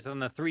parlays on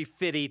the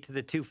 350 to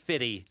the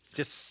 250.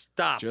 Just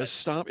stop. Just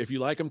stop. If you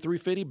like them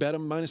 350, bet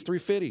them minus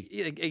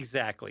 350.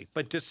 Exactly.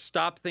 But just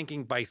stop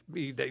thinking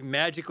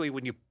magically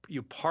when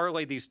you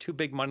parlay these two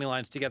big money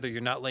lines together,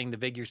 you're not laying the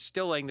vig. You're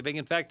still laying the vig.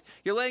 In fact,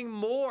 you're laying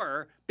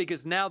more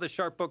because now the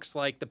sharp books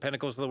like the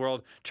Pinnacles of the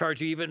world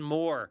charge you even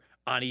more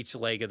on each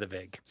leg of the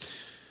vig.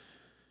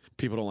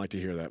 People don't like to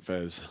hear that,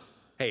 Fez.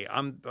 Hey,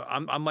 I'm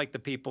like the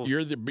people.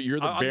 You're the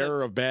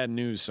bearer of bad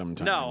news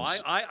sometimes. No,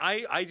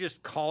 I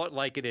just call it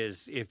like it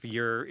is. If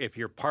you're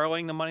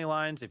parlaying the money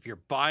lines, if you're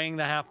buying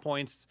the half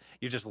points,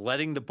 you're just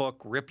letting the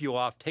book rip you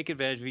off, take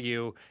advantage of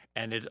you,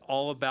 and it's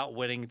all about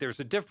winning. There's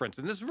a difference,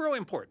 and this is really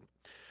important.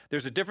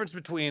 There's a difference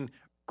between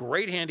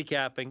great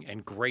handicapping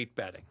and great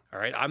betting. All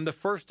right, I'm the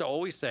first to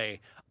always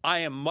say I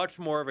am much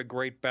more of a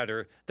great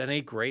bettor than a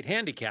great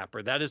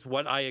handicapper. That is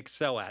what I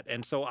excel at.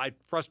 And so it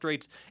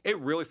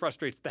really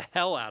frustrates the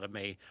hell out of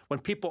me when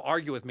people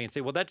argue with me and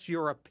say, well, that's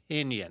your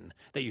opinion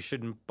that you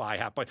shouldn't buy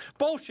half point.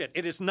 Bullshit.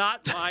 It is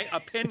not my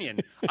opinion.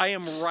 I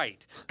am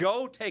right.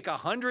 Go take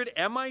 100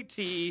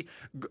 MIT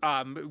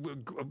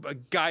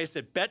guys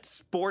that bet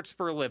sports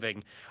for a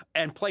living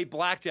and play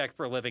blackjack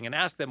for a living and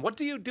ask them, what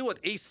do you do with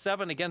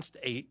ace-7 against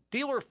a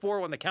dealer 4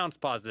 when the count's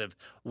positive?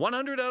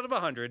 100 out of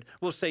 100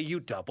 will say you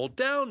doubled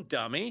down,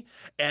 dummy.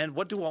 And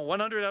what do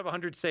 100 out of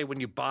 100 say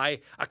when you buy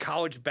a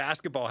college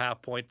basketball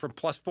half point from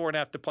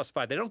 +4.5 to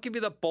 +5? They don't give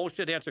you the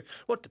bullshit answer.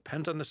 Well, it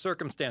depends on the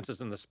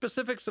circumstances and the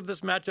specifics of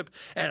this matchup,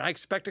 and I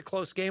expect a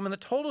close game, and the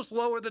total's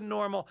lower than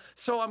normal,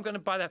 so I'm going to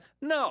buy that.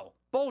 No.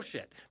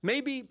 Bullshit.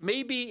 Maybe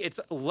it's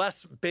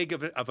less big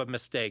of a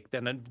mistake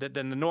than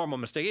the normal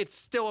mistake. It's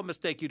still a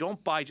mistake. You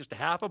don't buy just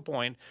half a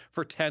point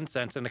for 10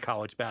 cents in a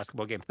college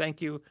basketball game.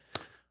 Thank you.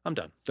 I'm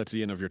done. That's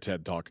the end of your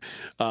TED Talk.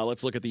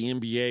 Let's look at the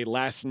NBA.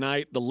 Last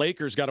night, the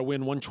Lakers got a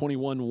win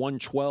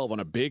 121-112 on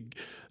a big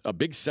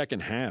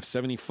second half,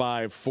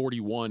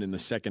 75-41 in the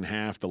second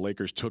half. The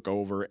Lakers took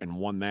over and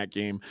won that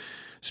game.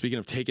 Speaking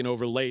of taking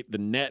over late, the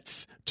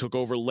Nets took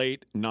over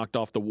late, knocked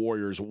off the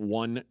Warriors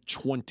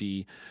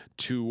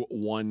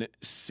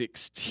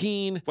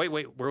 120-116. Wait,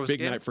 where was big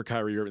the game? night for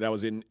Kyrie Irving. That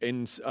was in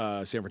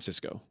San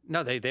Francisco.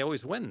 No, they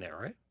always win there,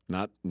 right?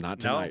 Not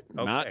tonight.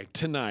 No? Okay. Not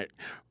tonight.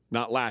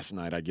 Not last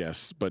night, I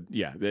guess, but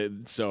yeah.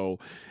 So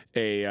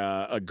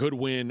a good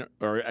win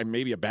or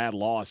maybe a bad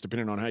loss,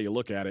 depending on how you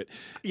look at it.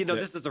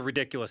 This is a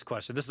ridiculous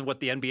question. This is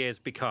what the NBA has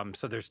become.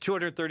 So there's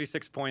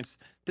 236 points.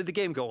 Did the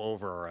game go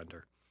over or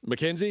under?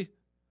 McKenzie?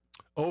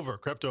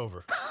 Crept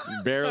over.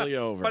 Barely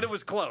over. But it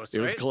was close, It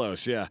was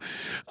close, yeah.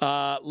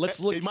 Let's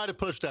look. He might have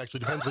pushed,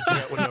 actually. Depends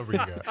what over you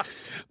got.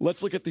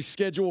 Let's look at the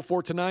schedule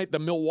for tonight. The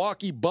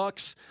Milwaukee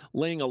Bucks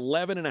laying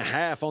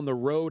 11.5 on the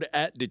road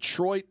at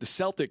Detroit. The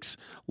Celtics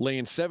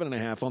laying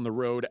 7.5 on the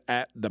road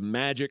at the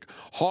Magic.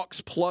 Hawks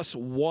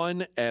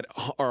 +1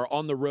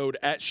 on the road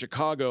at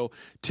Chicago.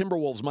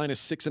 Timberwolves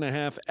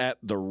 -6.5 at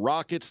the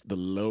Rockets, the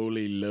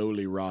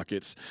lowly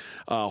Rockets.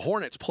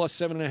 Hornets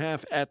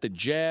 +7.5 at the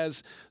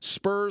Jazz.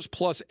 Spurs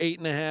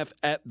 +8.5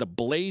 at the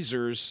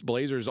Blazers.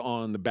 Blazers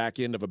on the back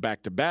end of a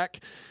back-to-back.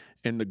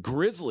 And the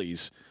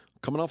Grizzlies,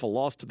 coming off a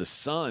loss to the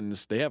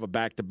Suns, they have a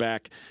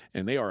back-to-back,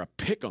 and they are a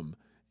pick'em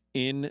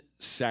in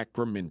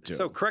Sacramento.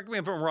 So correct me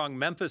if I'm wrong,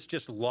 Memphis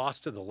just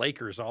lost to the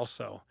Lakers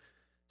also.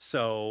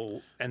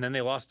 So, and then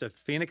they lost to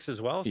Phoenix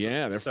as well.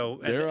 Yeah, they're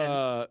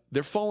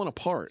falling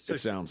apart. So, it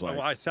sounds like.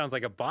 Well, it sounds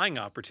like a buying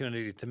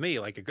opportunity to me.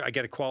 Like I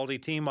get a quality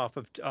team off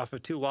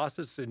of 2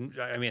 losses, and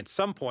I mean, at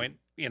some point,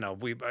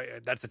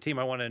 that's the team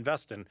I want to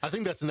invest in. I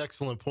think that's an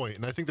excellent point,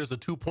 and I think there's a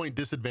 2-point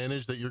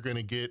disadvantage that you're going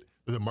to get,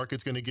 or the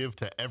market's going to give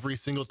to every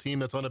single team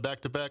that's on a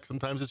back-to-back.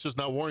 Sometimes it's just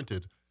not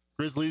warranted.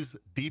 Grizzlies,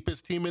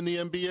 deepest team in the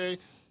NBA,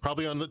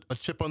 probably on a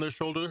chip on their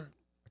shoulder.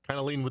 Kind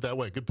of lean with that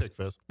way. Good pick,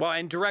 Fez. Well,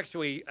 and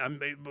directionally,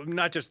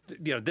 not just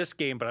this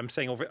game, but I'm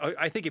saying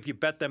I think if you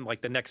bet them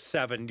like the next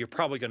 7, you're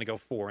probably going to go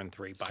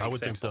 4-3. I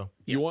would think so.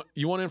 You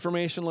want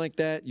information like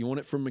that? You want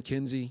it from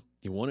McKenzie?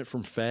 You want it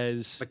from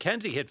Fez?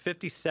 McKenzie hit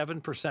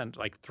 57%,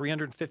 like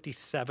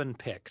 357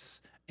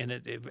 picks. And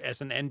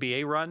as an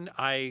NBA run,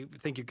 I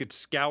think you could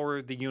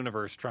scour the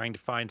universe trying to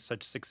find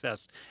such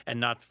success and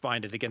not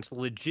find it against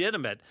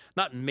legitimate,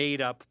 not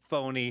made-up,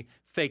 phony,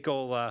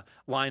 fake-ola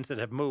lines that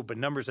have moved, but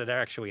numbers that are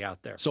actually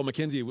out there. So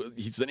McKenzie,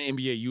 he's an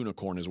NBA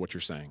unicorn is what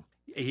you're saying.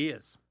 He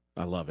is.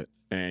 I love it.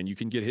 And you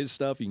can get his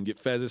stuff. You can get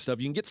Fez's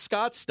stuff. You can get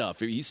Scott's stuff.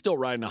 He's still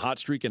riding a hot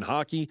streak in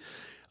hockey.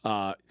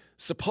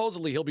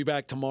 Supposedly he'll be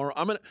back tomorrow.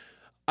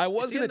 I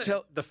was going to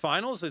tell the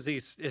finals. Is he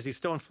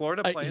still in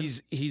Florida playing?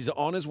 He's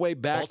on his way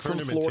back from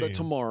Florida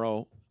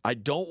tomorrow. I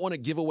don't want to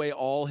give away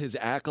all his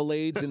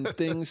accolades and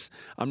things.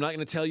 I'm not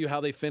going to tell you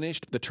how they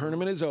finished. The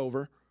tournament is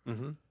over.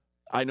 Mm-hmm.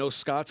 I know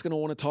Scott's going to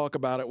want to talk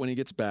about it when he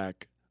gets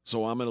back,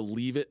 so I'm going to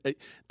leave it.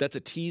 That's a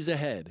tease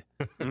ahead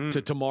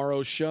to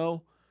tomorrow's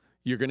show.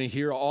 You're going to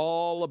hear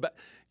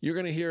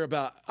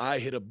about I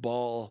hit a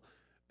ball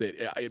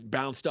It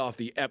bounced off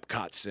the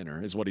Epcot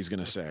Center, is what he's going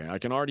to say. I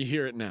can already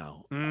hear it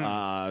now.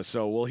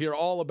 So we'll hear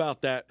all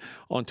about that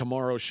on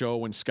tomorrow's show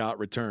when Scott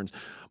returns.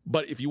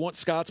 But if you want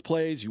Scott's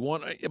plays, you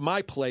want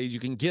my plays, you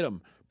can get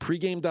them.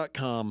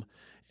 Pregame.com.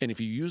 And if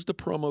you use the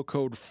promo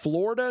code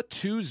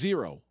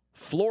Florida20,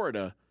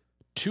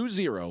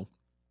 Florida20,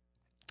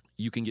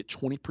 you can get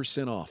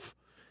 20% off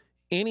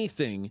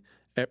anything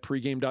at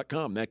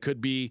pregame.com. That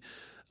could be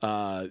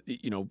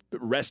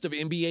rest of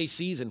NBA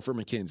season for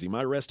McKenzie,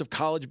 my rest of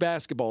college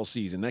basketball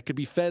season. That could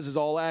be Fez's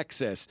All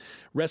Access.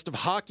 Rest of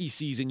hockey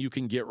season you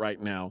can get right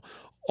now,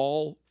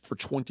 all for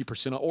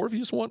 20% off. Or if you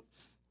just want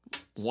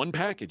one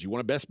package, you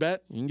want a best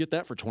bet, you can get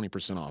that for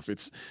 20% off.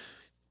 It's,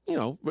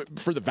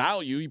 for the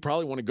value, you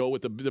probably want to go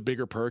with the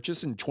bigger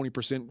purchase and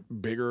 20%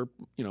 bigger,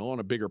 on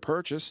a bigger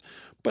purchase.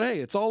 But hey,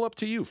 it's all up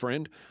to you,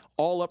 friend.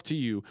 All up to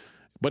you.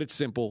 But it's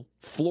simple.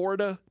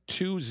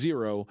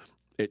 Florida20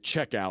 at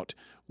checkout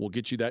will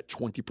get you that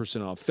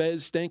 20% off.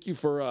 Fez, thank you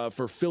for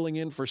filling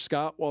in for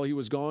Scott while he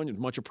was gone. It's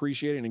much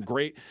appreciated and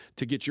great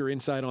to get your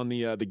insight on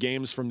the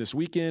games from this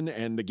weekend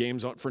and the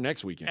games for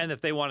next weekend. And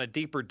if they want a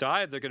deeper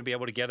dive, they're going to be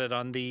able to get it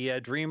on the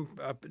Dream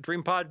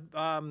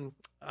Pod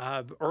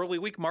early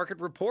week market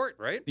report,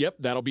 right? Yep,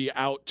 that'll be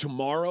out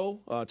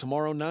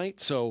tomorrow night.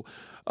 So,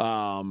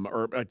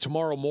 or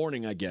tomorrow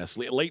morning, I guess.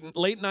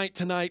 Late night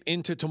tonight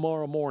into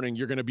tomorrow morning,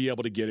 you're going to be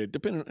able to get it.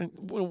 Depending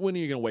when are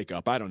you going to wake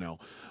up? I don't know,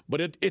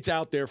 but it's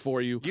out there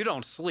for you. You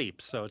don't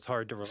sleep, so it's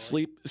hard to relate.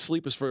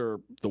 Sleep is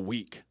for the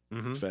weak.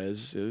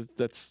 Fez,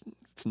 it's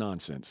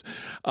nonsense.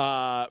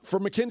 For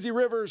Mackenzie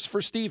Rivers,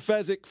 for Steve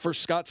Fezzik, for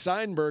Scott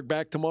Seidenberg,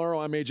 back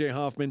tomorrow. I'm AJ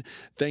Hoffman.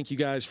 Thank you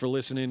guys for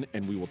listening,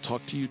 and we will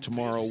talk to you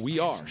tomorrow. We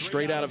are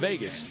Straight Out of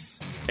Vegas,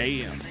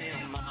 AM.